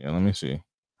office. Yeah, let me see.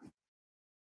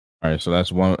 All right, so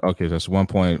that's one. Okay, that's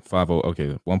 1.50.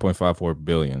 Okay, 1.54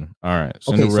 billion. All right,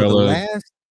 Cinderella. Okay, so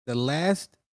the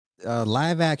last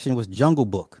live action was Jungle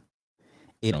Book.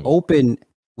 It opened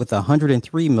with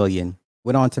 103 million,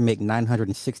 went on to make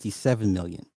 967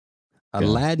 million.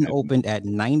 Aladdin opened at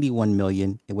 91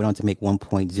 million. It went on to make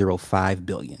 1.05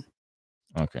 billion.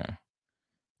 Okay.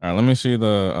 All right, let me see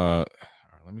the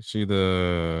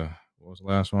what was the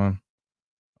last one?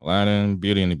 Aladdin,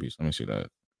 Beauty and the Beast. Let me see that.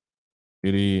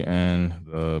 Beauty and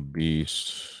the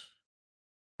Beast.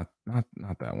 Not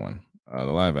that one. The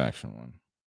live action one.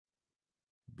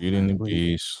 Beauty and the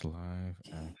Beast live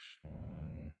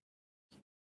action.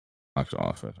 Box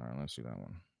office. All right, let's see that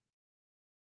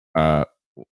one.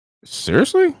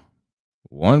 Seriously?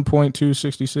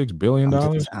 $1.266 billion.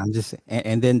 I'm just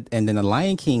and then the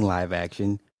Lion King live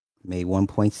action made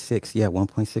 1.6. Yeah,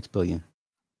 1.6 billion.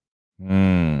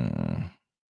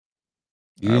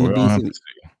 Beauty and the Beast.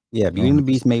 Yeah, Beauty and the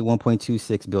Beast made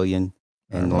 1.26 billion,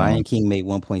 and Lion King made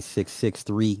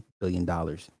 $1.663 billion.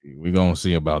 We're gonna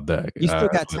see about that. You still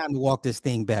got time to walk this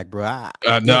thing back, bro.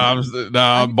 I'm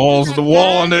balls to the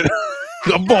wall on it.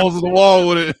 I'm balls to the wall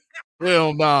with it.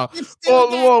 Hell nah. Balls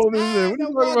to the wall with it.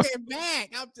 What are you talking about? Back.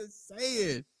 I'm just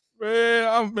saying.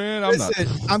 Man,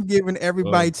 I'm giving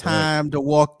everybody time to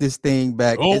walk this thing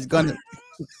back. It's gonna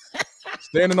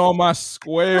standing on my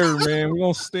square, man. We're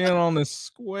gonna stand on the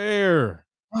square.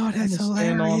 Oh, that's hilarious.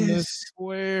 Stand on this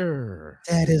square.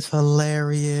 That is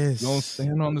hilarious. Don't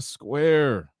stand on the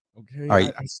square. Okay. All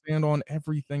right. I stand on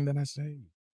everything that I say.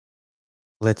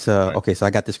 Let's okay, so I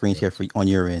got the screen share for on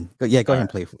your end. Go ahead and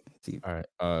play for it. All right.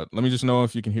 Let me just know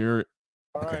if you can hear it.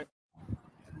 All right.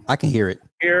 I can hear it.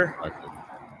 Here.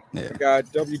 Yeah. We got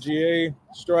WGA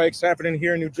strikes happening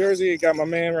here in New Jersey. You got my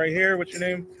man right here. What's your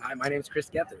name? Hi, my name's Chris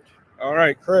Gethard. All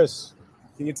right, Chris.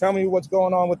 Can you tell me what's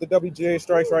going on with the WGA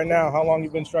strikes right now? How long you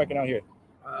been striking out here?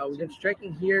 We've been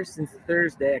striking here since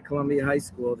Thursday at Columbia High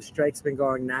School. The strike's been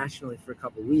going nationally for a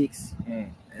couple weeks.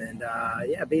 And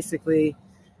yeah, basically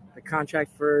the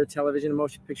contract for television and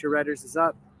motion picture writers is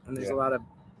up. And there's a lot of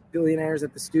billionaires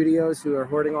at the studios who are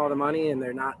hoarding all the money, and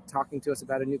they're not talking to us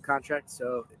about a new contract.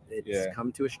 So it's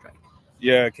come to a strike.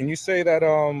 Yeah. Can you say that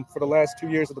for the last 2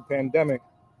 years of the pandemic,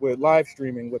 with live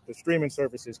streaming, with the streaming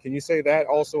services, can you say that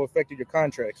also affected your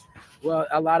contracts? Well,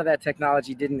 a lot of that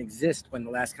technology didn't exist when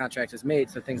the last contract was made.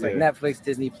 So things like Netflix,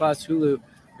 Disney Plus, Hulu,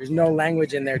 there's no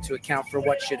language in there to account for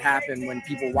what should happen when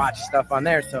people watch stuff on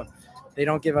there. So they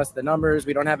don't give us the numbers.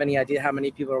 We don't have any idea how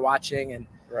many people are watching, and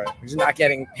we're just not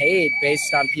getting paid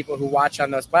based on people who watch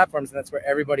on those platforms. And that's where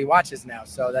everybody watches now.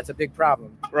 So that's a big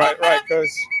problem. Right.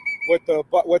 Because with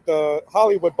the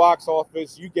Hollywood box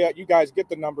office, you guys get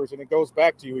the numbers and it goes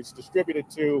back to you. It's distributed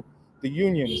to the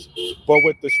unions, but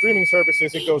with the streaming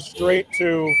services, it goes straight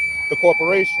to the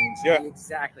corporations. Yeah,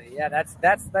 exactly. Yeah, that's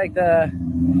like the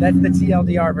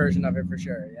TLDR version of it for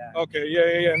sure. Yeah. Okay.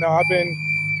 Yeah. No,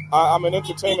 I'm an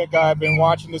entertainment guy. I've been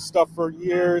watching this stuff for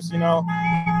years. You know,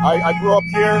 I grew up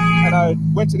here and I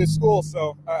went to this school,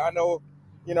 so I know,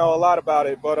 a lot about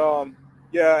it. But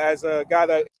yeah, as a guy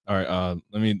that. All right,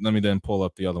 let me then pull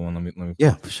up the other one. Let me.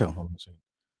 Yeah, for sure.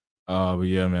 But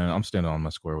yeah, man, I'm standing on my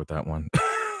square with that one.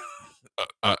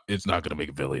 It's not gonna make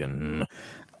a billion.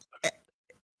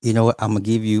 You know what? I'm gonna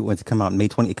give you when it come out May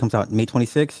 20. It comes out May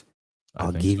 26th.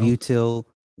 I'll give you till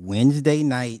Wednesday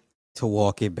night to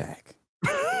walk it back.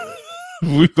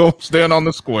 We gonna stand on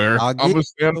the square. I'm gonna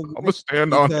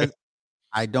stand on it.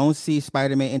 I don't see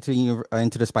Spider-Man into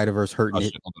the Spider-Verse hurting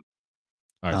it.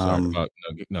 All right, sorry.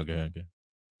 No, go ahead.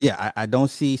 Yeah, I don't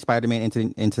see Spider-Man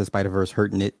into the Spider-Verse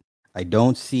hurting it. I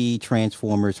don't see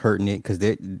Transformers hurting it because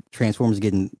Transformers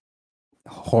getting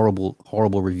horrible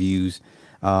reviews.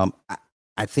 I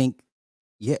think,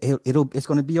 yeah, it's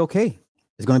going to be okay.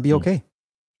 It's going to be okay.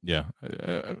 Yeah.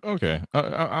 Okay.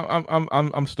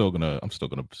 I'm still gonna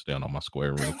stand on my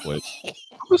square real quick.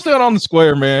 I'm gonna stand on the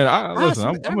square, man. I'm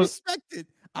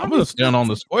gonna stand on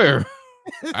the square.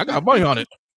 I got money on it.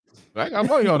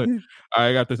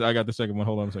 I got this. I got the second one.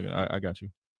 Hold on a second. I got you.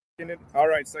 All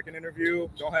right, second interview.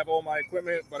 Don't have all my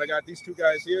equipment, but I got these two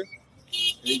guys here.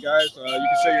 Hey guys, you can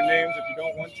say your names if you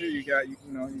don't want to. You can.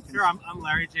 Sure, I'm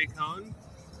Larry J. Cohn.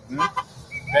 Ben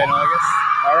August.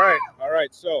 All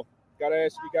right. So, gotta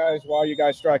ask you guys, why are you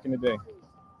guys striking today?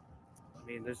 I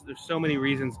mean, there's so many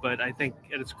reasons, but I think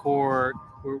at its core,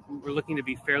 we're looking to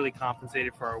be fairly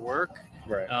compensated for our work.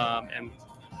 Right. And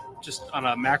just on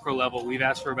a macro level, we've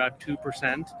asked for about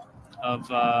 2% of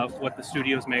what the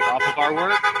studios make off of our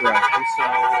work. Right. And so,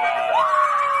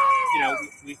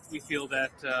 we feel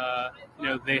that,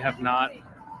 they have not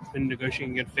been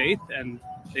negotiating in good faith, and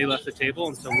they left the table.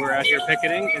 And so we're out here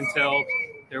picketing until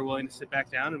they're willing to sit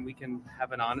back down and we can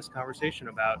have an honest conversation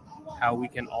about how we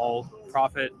can all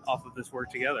profit off of this work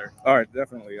together. All right,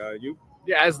 definitely. You?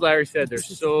 Yeah, as Larry said, there's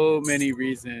so many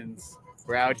reasons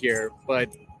we're out here,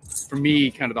 but for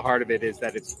me, kind of the heart of it is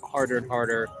that it's harder and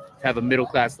harder to have a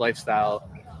middle-class lifestyle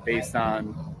based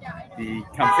on the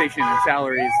compensation and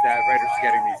salaries that writers are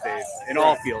getting these days in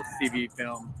all fields, TV,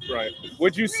 film. Right.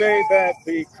 Would you say that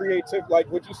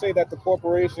would you say that the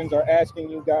corporations are asking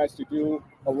you guys to do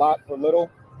a lot for little?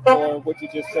 Or would you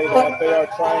just say that they are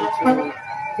trying to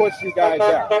push you guys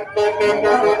out? What do you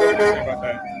say about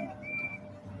that?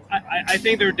 I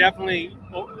think they're definitely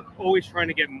always trying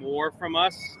to get more from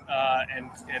us and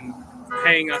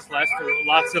paying us less for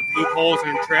lots of loopholes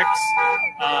and tricks.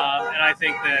 And I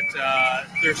think that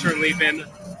there's certainly been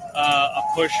a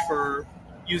push for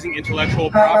using intellectual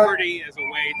property as a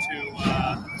way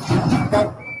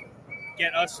to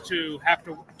get us to have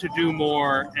to do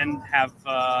more and have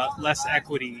less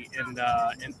equity in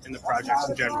the projects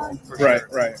in general. For sure.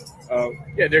 Right.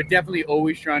 Yeah, they're definitely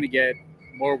always trying to get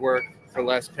more work for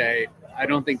less pay. I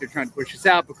don't think they're trying to push us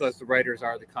out because the writers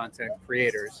are the content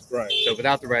creators. Right. So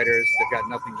without the writers, they've got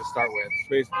nothing to start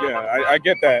with. Yeah, I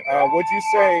get that. Would you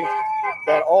say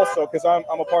that also, because I'm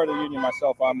a part of the union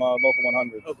myself, I'm a Local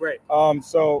 100. Oh, great.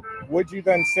 So would you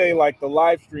then say like the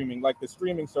live streaming, like the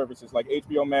streaming services like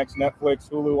HBO Max, Netflix,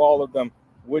 Hulu, all of them,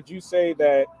 would you say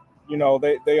that,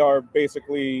 they are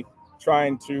basically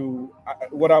trying to,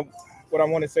 what I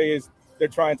want to say is they're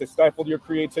trying to stifle your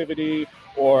creativity,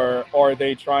 or are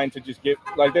they trying to just get,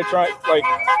 they're trying,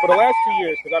 for the last 2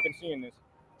 years, because I've been seeing this,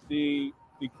 the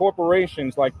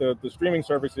corporations, like the streaming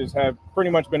services, have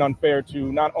pretty much been unfair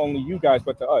to not only you guys,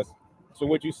 but to us. So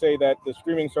would you say that the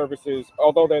streaming services,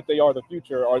 although that they are the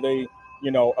future, are they,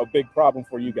 a big problem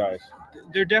for you guys?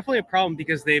 They're definitely a problem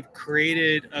because they've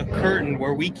created a curtain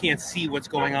where we can't see what's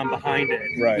going on behind it.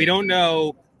 Right. We don't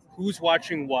know who's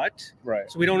watching what.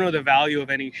 Right. So we don't know the value of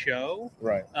any show.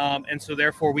 Right. And so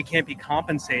therefore we can't be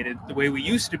compensated the way we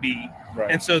used to be.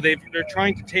 Right. And so they're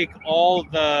trying to take all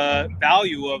the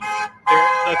value of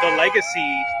the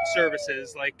legacy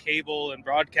services like cable and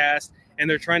broadcast, and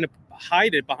they're trying to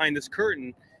hide it behind this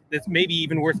curtain that's maybe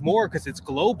even worth more because it's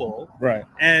global. Right.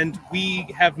 And we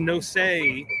have no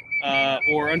say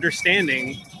or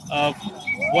understanding of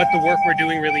what the work we're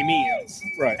doing really means.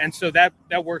 Right. And so that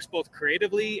works both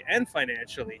creatively and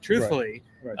financially, truthfully.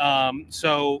 Right.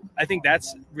 So I think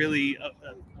that's really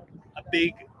a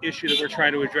big issue that we're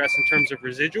trying to address in terms of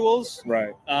residuals.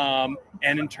 Right.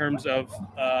 And in terms of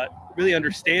really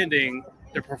understanding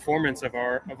the performance of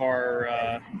our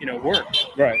work.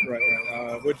 Right.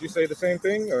 Would you say the same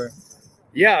thing, or?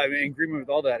 Yeah, I mean, in agreement with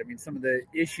all that. I mean, some of the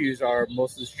issues are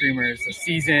most of the streamers, the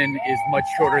season is much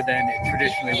shorter than it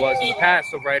traditionally was in the past.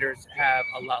 So writers have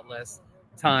a lot less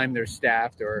time. They're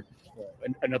staffed, or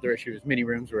another issue is mini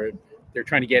rooms where they're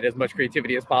trying to get as much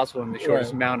creativity as possible in the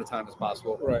shortest amount of time as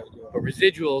possible. Right. But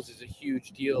residuals is a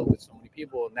huge deal with so many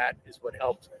people, and that is what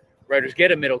helped writers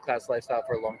get a middle-class lifestyle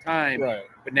for a long time. Right.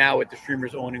 But now with the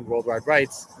streamers owning worldwide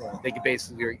rights, they can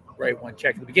basically write one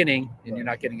check at the beginning, and you're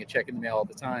not getting a check in the mail all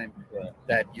the time. Right.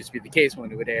 That used to be the case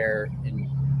when it would air in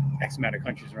X amount of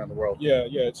countries around the world. Yeah.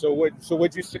 So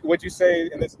would you say,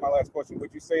 and this is my last question,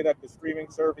 would you say that the streaming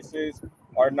services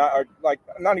are not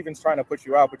even trying to push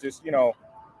you out, but just,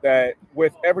 that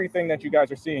with everything that you guys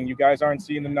are seeing, you guys aren't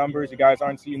seeing the numbers, you guys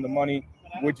aren't seeing the money.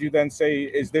 Would you then say,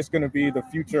 is this going to be the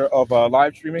future of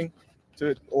live streaming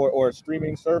or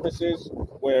streaming services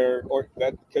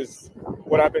because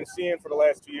what I've been seeing for the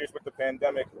last 2 years with the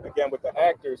pandemic, again, with the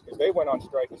actors, because they went on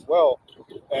strike as well.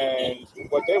 And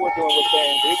what they were doing was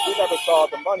saying, we never saw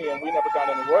the money and we never got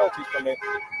any royalties from it.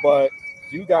 But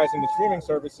you guys in the streaming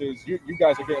services, you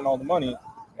guys are getting all the money.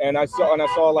 And I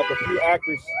saw like a few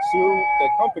actors sue the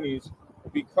companies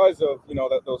because of,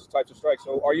 those types of strikes.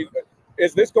 So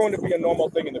is this going to be a normal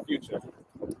thing in the future?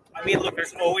 I mean, look,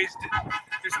 there's always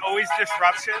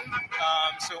disruption,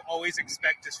 so always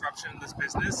expect disruption in this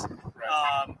business.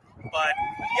 But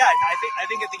yeah, I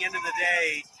think at the end of the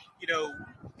day,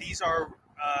 these are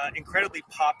incredibly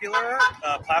popular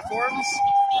platforms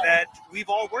that we've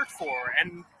all worked for,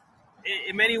 and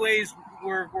in many ways,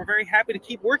 we're very happy to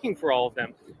keep working for all of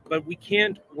them. But we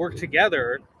can't work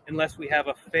together unless we have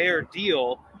a fair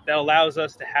deal that allows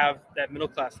us to have that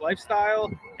middle-class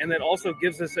lifestyle, and that also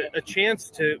gives us a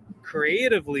chance to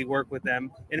creatively work with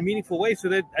them in a meaningful way, so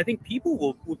that I think people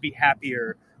will be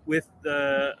happier with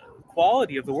the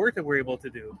quality of the work that we're able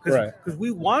to do. Because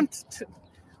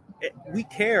we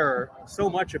care so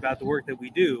much about the work that we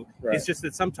do. Right. It's just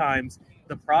that sometimes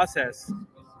the process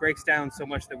breaks down so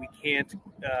much that we can't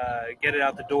get it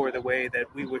out the door the way that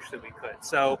we wish that we could.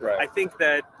 So I think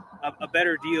that a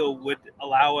better deal would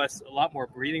allow us a lot more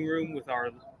breathing room with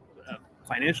our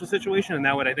financial situation, and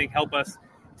that would, I think, help us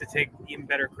to take even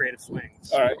better creative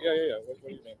swings. All right. Yeah. What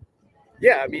do you mean?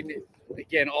 Yeah, I mean,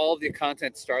 again, all the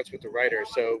content starts with the writer.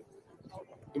 So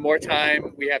the more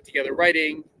time we have together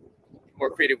writing, the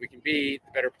more creative we can be,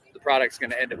 the better the product's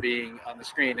going to end up being on the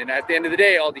screen. And at the end of the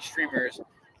day, all these streamers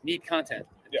need content.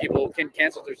 Yeah. People can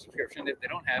cancel their subscription if they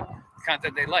don't have the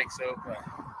content they like. So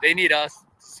they need us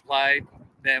to supply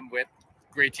them with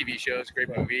great TV shows,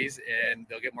 great movies, and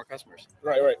they'll get more customers.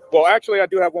 Right. Well, actually, I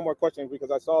do have one more question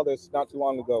because I saw this not too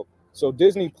long ago. So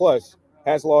Disney Plus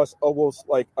has lost almost,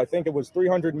 I think it was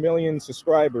 300 million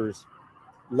subscribers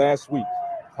last week.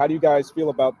 How do you guys feel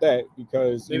about that?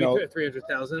 Because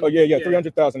 300,000. Oh yeah,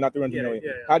 300,000, not 300 million.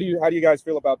 Yeah. How do you guys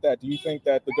feel about that? Do you think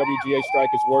that the WGA strike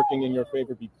is working in your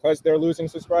favor because they're losing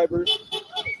subscribers?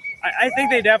 I think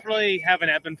they definitely have an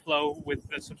ebb and flow with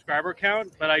the subscriber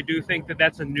count, but I do think that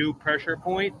that's a new pressure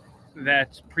point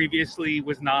that previously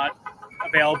was not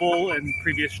available in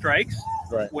previous strikes.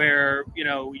 Right. Where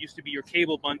it used to be your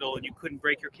cable bundle and you couldn't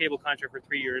break your cable contract for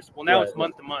 3 years. Well, now it's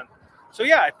month to month. So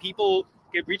yeah, people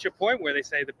reach a point where they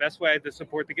say the best way to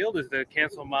support the guild is to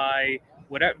cancel my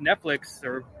Netflix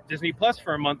or Disney Plus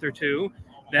for a month or two.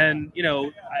 Then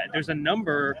there's a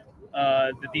number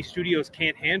that these studios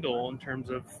can't handle in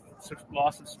terms of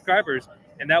loss of subscribers,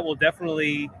 and that will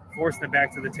definitely force them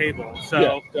back to the table.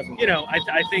 So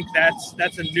I think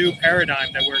that's a new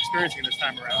paradigm that we're experiencing this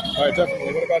time around. All right,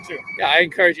 definitely. What about you? Yeah, I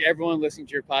encourage everyone listening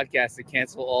to your podcast to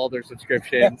cancel all their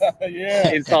subscriptions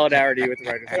in solidarity with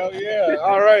the writers. Hell yeah.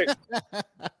 All right.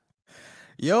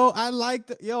 I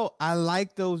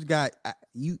like those guys.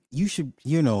 You should,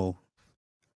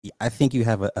 I think you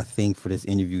have a thing for this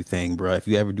interview thing, bro. If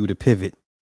you ever do the pivot.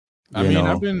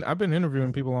 I've been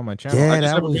interviewing people on my channel. Yeah, I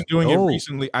just haven't been doing it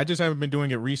recently. I just haven't been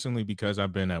doing it recently because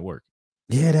I've been at work.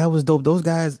 Yeah, that was dope. Those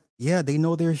guys, yeah, they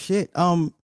know their shit.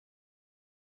 The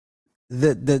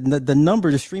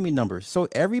number, the streaming numbers. So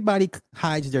everybody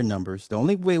hides their numbers. The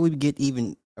only way we get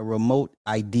even a remote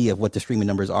idea of what the streaming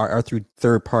numbers are through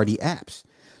third party apps.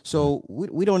 So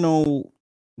we don't know.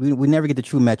 We never get the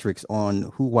true metrics on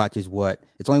who watches what.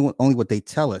 It's only what they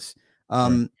tell us.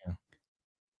 Right. Yeah.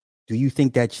 Do you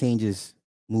think that changes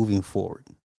moving forward?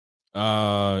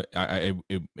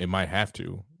 It might have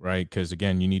to, right? Because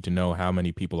again, you need to know how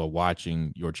many people are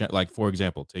watching your channel. Like, for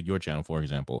example, take your channel, for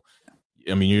example.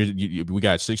 I mean, we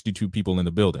got 62 people in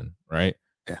the building, right?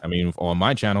 Yeah. I mean, on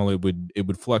my channel, it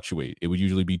would fluctuate. It would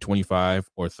usually be 25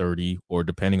 or 30, or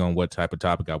depending on what type of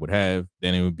topic I would have,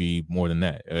 then it would be more than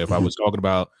that. If I was talking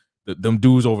about them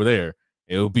dudes over there,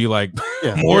 it would be like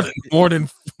more than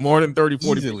 30, 40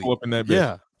 Easily. people up in that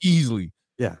bit. Easily.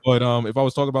 Yeah. But if I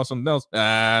was talking about something else,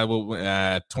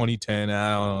 2010,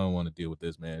 I don't want to deal with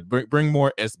this, man. Bring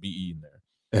more SBE in there.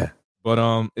 Yeah.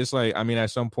 But it's like, I mean, at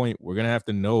some point we're gonna have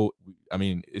to know. I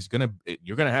mean,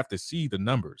 you're gonna have to see the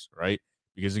numbers, right?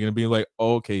 Because it's gonna be like,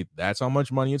 okay, that's how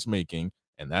much money it's making,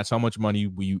 and that's how much money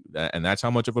and that's how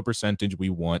much of a percentage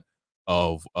we want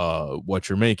of what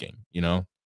you're making. You know,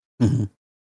 Mhm.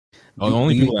 the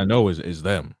only people that know is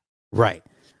them. Right.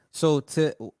 So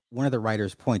to one of the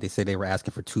writers' point, they said they were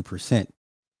asking for 2%.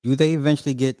 Do they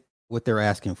eventually get what they're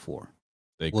asking for?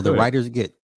 Will the writers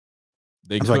get?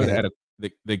 They could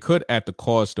at the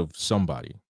cost of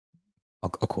somebody.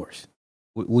 Of course.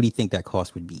 What do you think that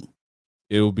cost would be?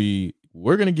 It'll be,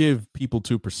 we're going to give people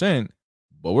 2%,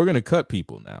 but we're going to cut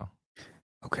people now.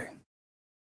 Okay.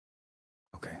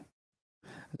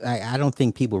 I don't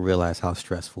think people realize how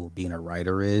stressful being a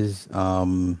writer is. I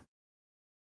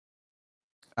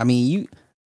mean,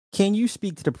 can you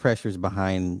speak to the pressures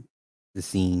behind the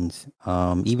scenes,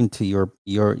 even to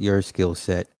your skill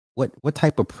set? What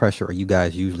type of pressure are you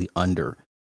guys usually under?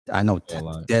 I know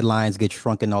deadlines get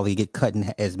shrunken, all they get cut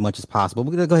in as much as possible.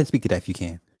 But go ahead and speak to that if you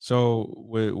can. So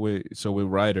with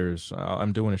writers,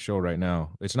 I'm doing a show right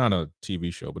now. It's not a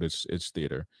TV show, but it's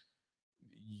theater.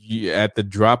 At the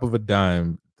drop of a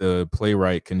dime, the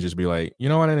playwright can just be like, you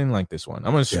know what, I didn't like this one.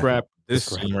 I'm going to scrap this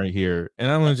scene right here,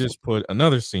 and I'm going to just put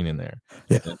another scene in there.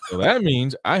 Yeah. So that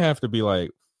means I have to be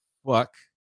like, fuck.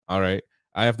 All right.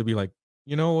 I have to be like,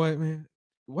 you know what, man?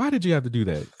 Why did you have to do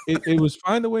that? It was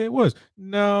fine the way it was.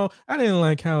 No, I didn't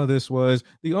like how this was.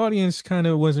 The audience kind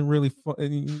of wasn't really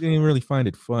didn't really find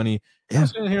it funny. I'm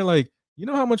sitting here like, you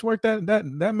know how much work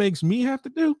that makes me have to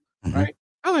do, right?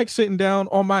 I like sitting down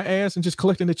on my ass and just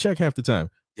collecting the check half the time.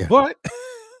 Yeah. But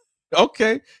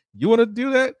okay, you want to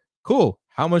do that? Cool.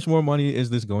 How much more money is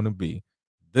this going to be?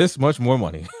 This much more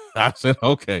money. I said,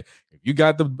 okay, if you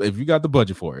got the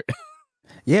budget for it.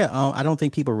 Yeah, I don't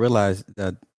think people realize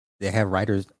that they have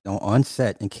writers on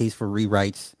set in case for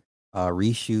rewrites,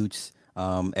 reshoots.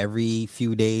 Every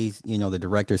few days, the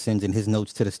director sends in his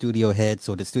notes to the studio head,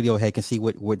 so the studio head can see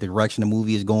what direction the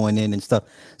movie is going in and stuff.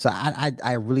 So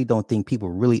I really don't think people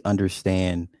really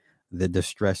understand the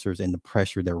stressors and the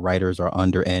pressure that writers are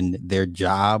under and their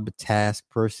job task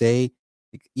per se.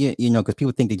 Because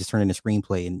people think they just turn in a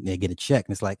screenplay and they get a check,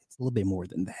 and it's like it's a little bit more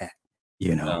than that.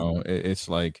 No, it's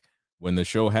like when the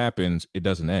show happens, it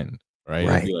doesn't end. Right.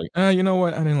 Right. Be like, you know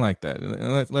what? I didn't like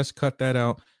that. Let's cut that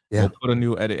out. Yeah. We'll put a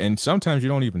new edit. And sometimes you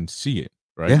don't even see it,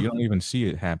 right? Yeah. You don't even see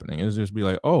it happening. It's just be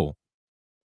like, oh,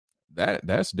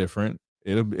 that's different.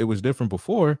 It was different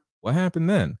before. What happened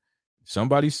then?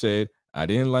 Somebody said, I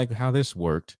didn't like how this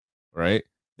worked, right?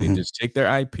 They just take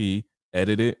their IP,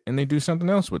 edit it, and they do something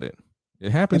else with it.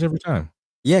 It happens every time.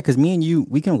 Yeah, because me and you,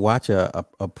 we can watch a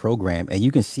program and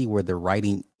you can see where the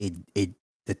writing,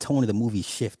 the tone of the movie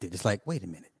shifted. It's like, wait a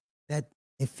minute, that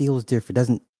it feels different.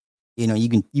 Doesn't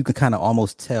you can kind of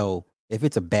almost tell if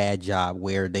it's a bad job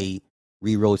where they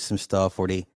rewrote some stuff or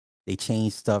they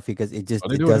changed stuff because it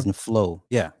doesn't flow.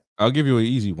 Yeah, I'll give you an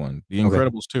easy one. The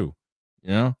Incredibles 2.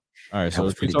 All right, so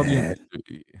if you're talking,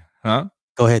 huh?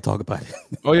 Go ahead, talk about it.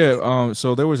 Oh yeah,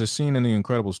 so there was a scene in The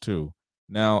Incredibles 2.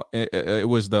 Now it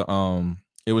was the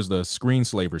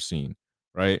screenslaver scene,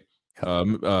 right?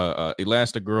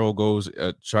 Elastigirl goes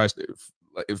tries to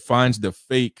finds the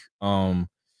fake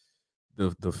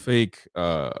the fake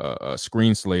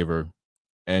screenslaver,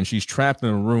 and she's trapped in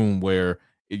a room where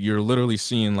you're literally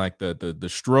seeing like the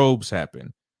strobes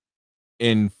happen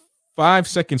in 5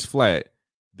 seconds flat.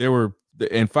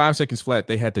 In 5 seconds flat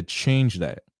they had to change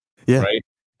that. Yeah, right.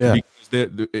 Yeah, because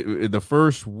the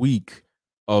first week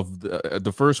of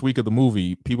the first week of the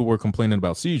movie, people were complaining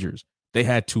about seizures. They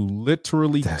had to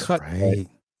literally cut that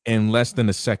in less than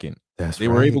a second. They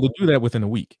were able to do that within a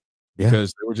week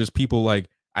because there were just people like,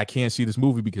 I can't see this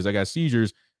movie because I got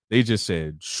seizures. They just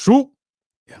said, shoot,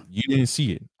 You didn't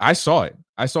see it. I saw it.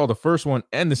 I saw the first one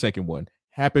and the second one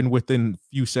happen within a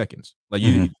few seconds. Like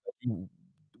you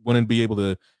wouldn't be able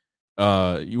to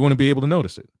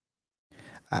notice it.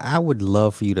 I would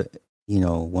love for you to,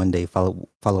 one day follow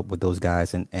up with those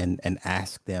guys and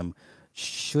ask them,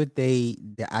 should they,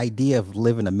 the idea of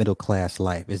living a middle class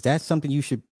life, is that something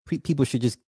people should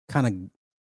just kind of,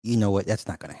 what, that's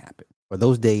not going to happen. Or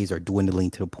those days are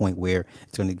dwindling to the point where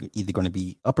it's either going to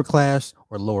be upper class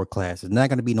or lower class. It's not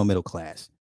going to be no middle class.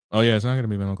 Oh yeah, it's not going to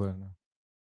be middle class. No.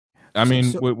 I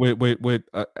mean,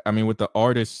 with the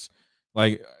artists,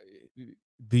 like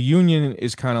the union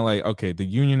is kind of like, okay, the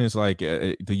union is like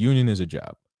the union is a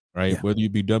job, right? Yeah. Whether you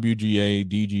be WGA,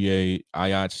 DGA,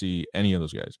 IATSE, any of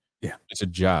those guys, it's a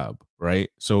job, right?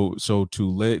 So to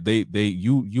let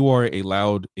you are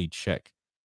allowed a check.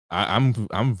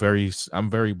 I'm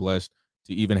very blessed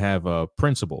to even have a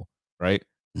principal, right?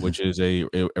 Which is a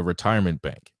retirement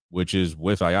bank, which is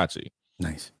with IATSE.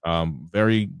 Nice.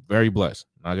 Very, very blessed.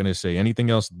 Not gonna say anything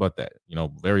else but that.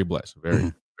 Very blessed.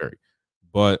 Very, very.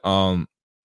 But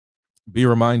be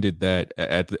reminded that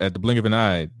at the blink of an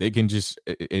eye, they can just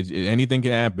anything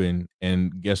can happen,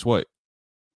 and guess what?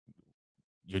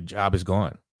 Your job is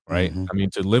gone, right? I mean,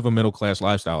 to live a middle class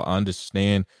lifestyle, I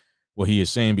understand what he is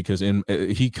saying because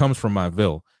he comes from my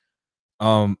Ville.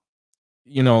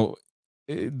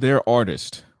 They're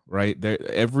artists, right?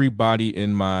 Everybody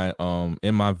in my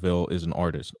Ville is an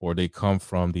artist, or they come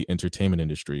from the entertainment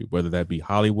industry, whether that be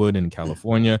Hollywood in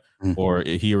California or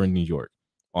here in New York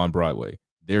on Broadway.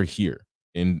 They're here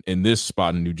in this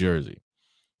spot in New Jersey,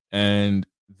 and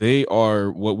they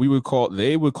are what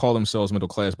they would call themselves middle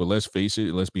class. But let's face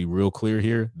it, let's be real clear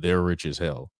here: they're rich as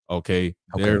hell. Okay.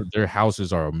 Their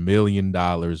houses are $1 million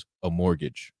a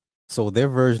mortgage. So their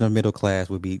version of middle class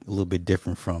would be a little bit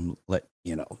different from like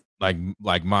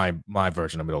my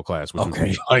version of middle class, which would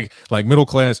be like middle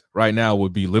class right now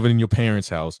would be living in your parents'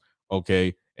 house,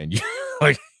 okay, and you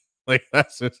like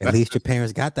that's just, at least your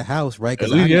parents got the house, right?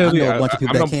 Because I know a bunch of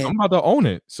people that can't. I'm about to own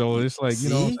it, so it's like you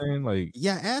know what I'm saying, like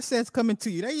assets coming to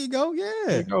you. There you go,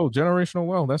 there you go, generational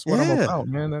wealth. That's what I'm about,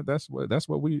 man. That's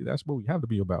what we have to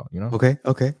be about, Okay.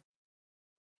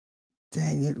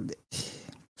 Dang it.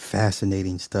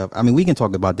 Fascinating stuff. I mean, we can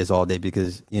talk about this all day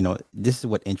because, this is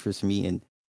what interests me. And,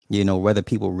 whether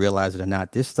people realize it or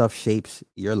not, this stuff shapes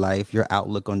your life, your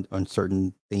outlook on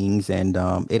certain things. And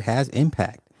it has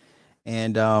impact.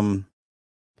 And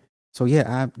so,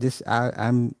 yeah,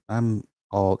 I'm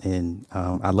all in.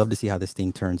 I love to see how this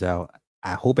thing turns out.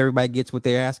 I hope everybody gets what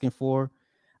they're asking for.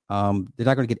 They're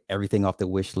not going to get everything off the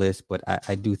wish list, but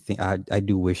I do think I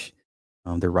do wish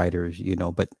the writers,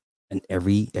 but and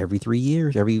every 3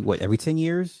 years, every 10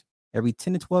 years, every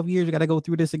 10 to 12 years, you got to go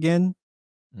through this again.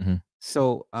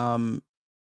 So,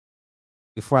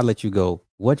 before I let you go,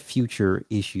 what future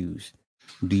issues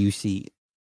do you see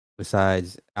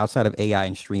besides outside of AI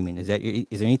and streaming? Is there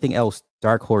anything else,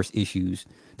 dark horse issues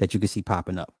that you could see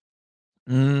popping up?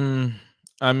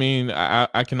 I mean,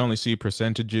 I can only see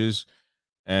percentages.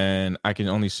 And I can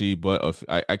only see,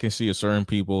 I can see a certain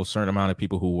amount of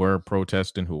people who were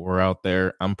protesting, who were out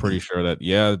there. I'm pretty sure that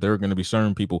there are going to be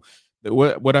certain people.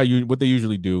 What they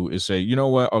usually do is say, you know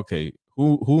what? Okay,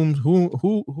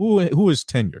 who is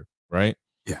tenure, right?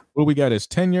 Yeah. What we got is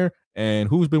tenure, and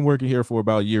who's been working here for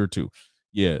about a year or two.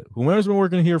 Yeah, whoever's been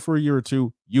working here for a year or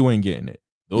two, you ain't getting it.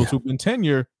 Those who've been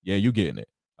tenure, you getting it.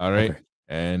 All right. Okay.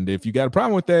 And if you got a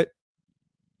problem with that,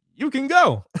 you can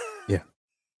go. Yeah.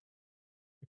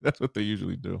 That's what they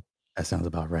usually do. That sounds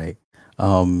about right.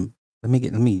 Let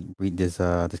me read this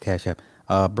Cash App.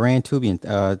 Brand Tubian,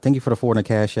 thank you for the $4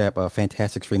 Cash App.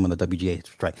 Fantastic stream on the WGA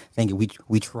strike. Thank you.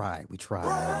 We tried.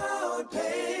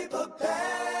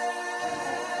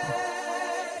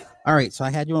 All right, so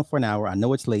I had you on for an hour. I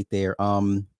know it's late there.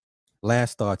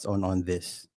 Last thoughts on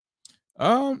this.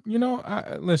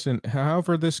 Listen,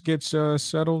 however this gets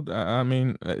settled, I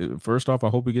mean, first off, I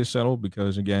hope it gets settled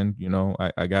because again,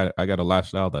 I got a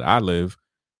lifestyle that I live,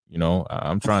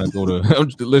 I'm trying to go to,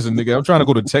 listen, nigga, I'm trying to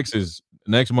go to Texas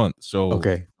next month. So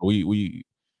okay, we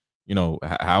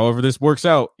however this works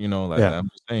out, I'm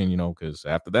just saying, because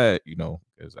after that,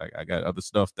 because I got other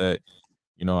stuff that,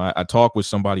 I talk with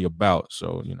somebody about,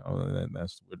 so,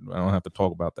 that's, I don't have to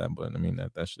talk about that, but I mean,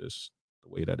 that's just the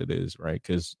way that it is, right?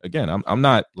 Because again, I'm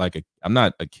not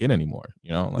a kid anymore,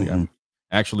 I'm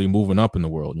actually moving up in the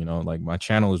world, like my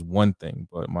channel is one thing,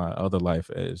 but my other life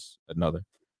is another,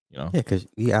 You know. Yeah, because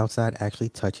we outside actually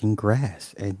touching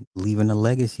grass and leaving a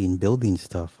legacy and building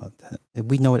stuff.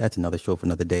 We know that's another show for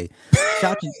another day.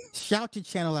 Shout your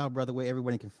channel out, brother, where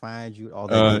everybody can find you, all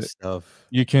that good stuff.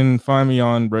 You can find me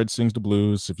on Red Sings the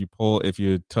Blues. If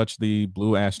you touch the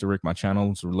blue asterisk, my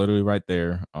channel's literally right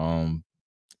there.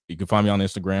 You can find me on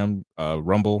Instagram,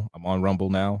 Rumble. I'm on Rumble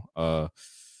now.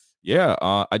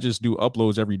 I just do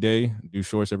uploads every day, do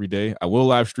shorts every day. I will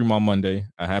live stream on Monday.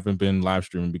 I haven't been live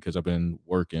streaming because I've been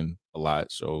working a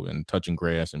lot. So, and touching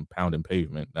grass and pounding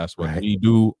pavement. That's what we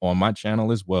do on my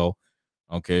channel as well.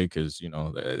 Okay, because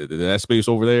that space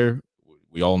over there,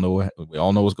 we all know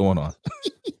what's going on.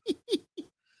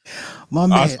 My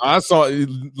man, I saw.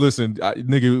 Listen,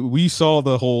 nigga, we saw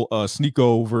the whole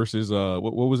Sneeko versus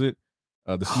what was it?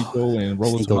 The Sneeko and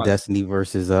Rolo Sneeko Destiny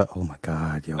versus oh my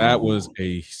god, yo, that was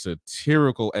a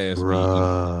satirical ass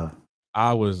beating.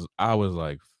 I was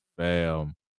like,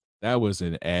 fam, that was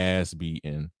an ass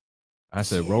beating. I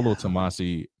said, Rolo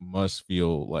Tomasi must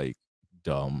feel like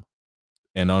dumb,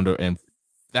 and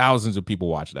thousands of people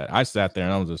watched that. I sat there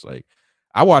and I was just like,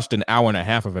 I watched an hour and a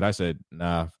half of it. I said,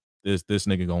 nah, this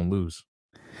nigga gonna lose.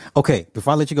 Okay,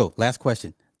 before I let you go, last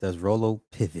question: does Rolo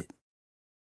pivot?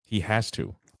 He has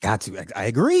to. Got to. I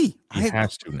agree. He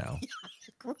has to now.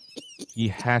 He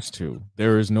has to.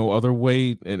 There is no other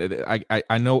way. And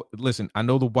I know. Listen, I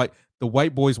know the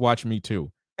white boys watch me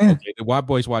too. Okay, the white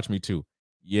boys watch me too.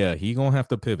 Yeah, he gonna have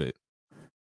to pivot.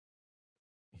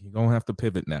 He gonna have to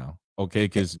pivot now. Okay,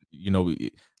 because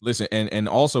listen, and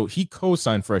also he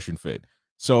co-signed Fresh and Fit.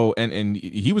 So and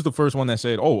he was the first one that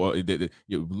said, "Oh,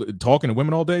 talking to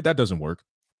women all day, that doesn't work."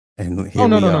 And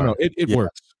no, it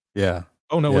works. Yeah.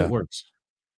 Oh no, it works.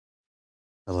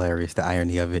 Hilarious, the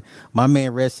irony of it. My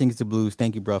man Red Sings the Blues.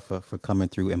 Thank you, bro, for coming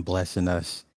through and blessing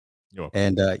us.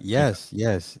 And yes,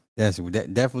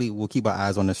 definitely we'll keep our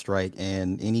eyes on the strike,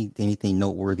 and anything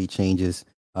noteworthy changes,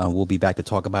 we'll be back to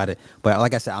talk about it. But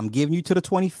like I said, I'm giving you to the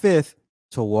 25th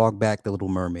to walk back the Little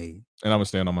Mermaid. And I'm gonna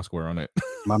stand on my square on it.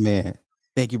 My man.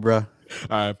 Thank you, bro.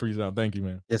 I appreciate it. Thank you,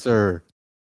 man. Yes, sir.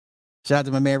 Shout out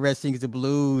to my man Red Sings the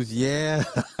Blues. Yeah.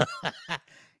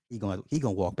 He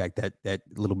gonna walk back that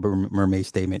Little Mermaid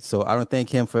statement. So I don't thank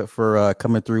him for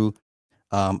coming through.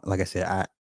 Like I said,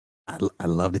 I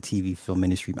love the TV film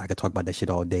industry. I could talk about that shit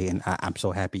all day, and I'm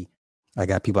so happy I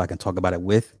got people I can talk about it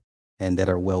with and that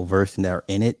are well versed and that are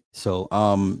in it. So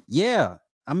yeah,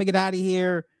 I'm gonna get out of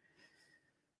here.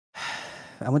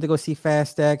 I went to go see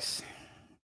Fast X.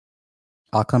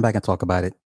 I'll come back and talk about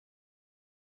it.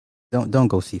 Don't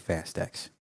go see Fast X.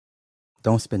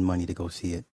 Don't spend money to go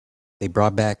see it. They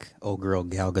brought back old girl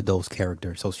Gal Gadot's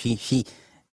character, so she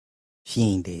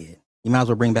ain't dead. You might as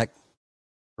well bring back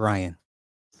Ryan,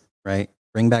 right?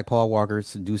 Bring back Paul Walker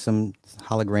to do some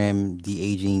hologram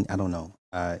de-aging. I don't know.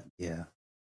 Yeah.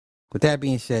 With that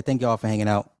being said, thank y'all for hanging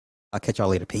out. I'll catch y'all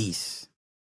later. Peace.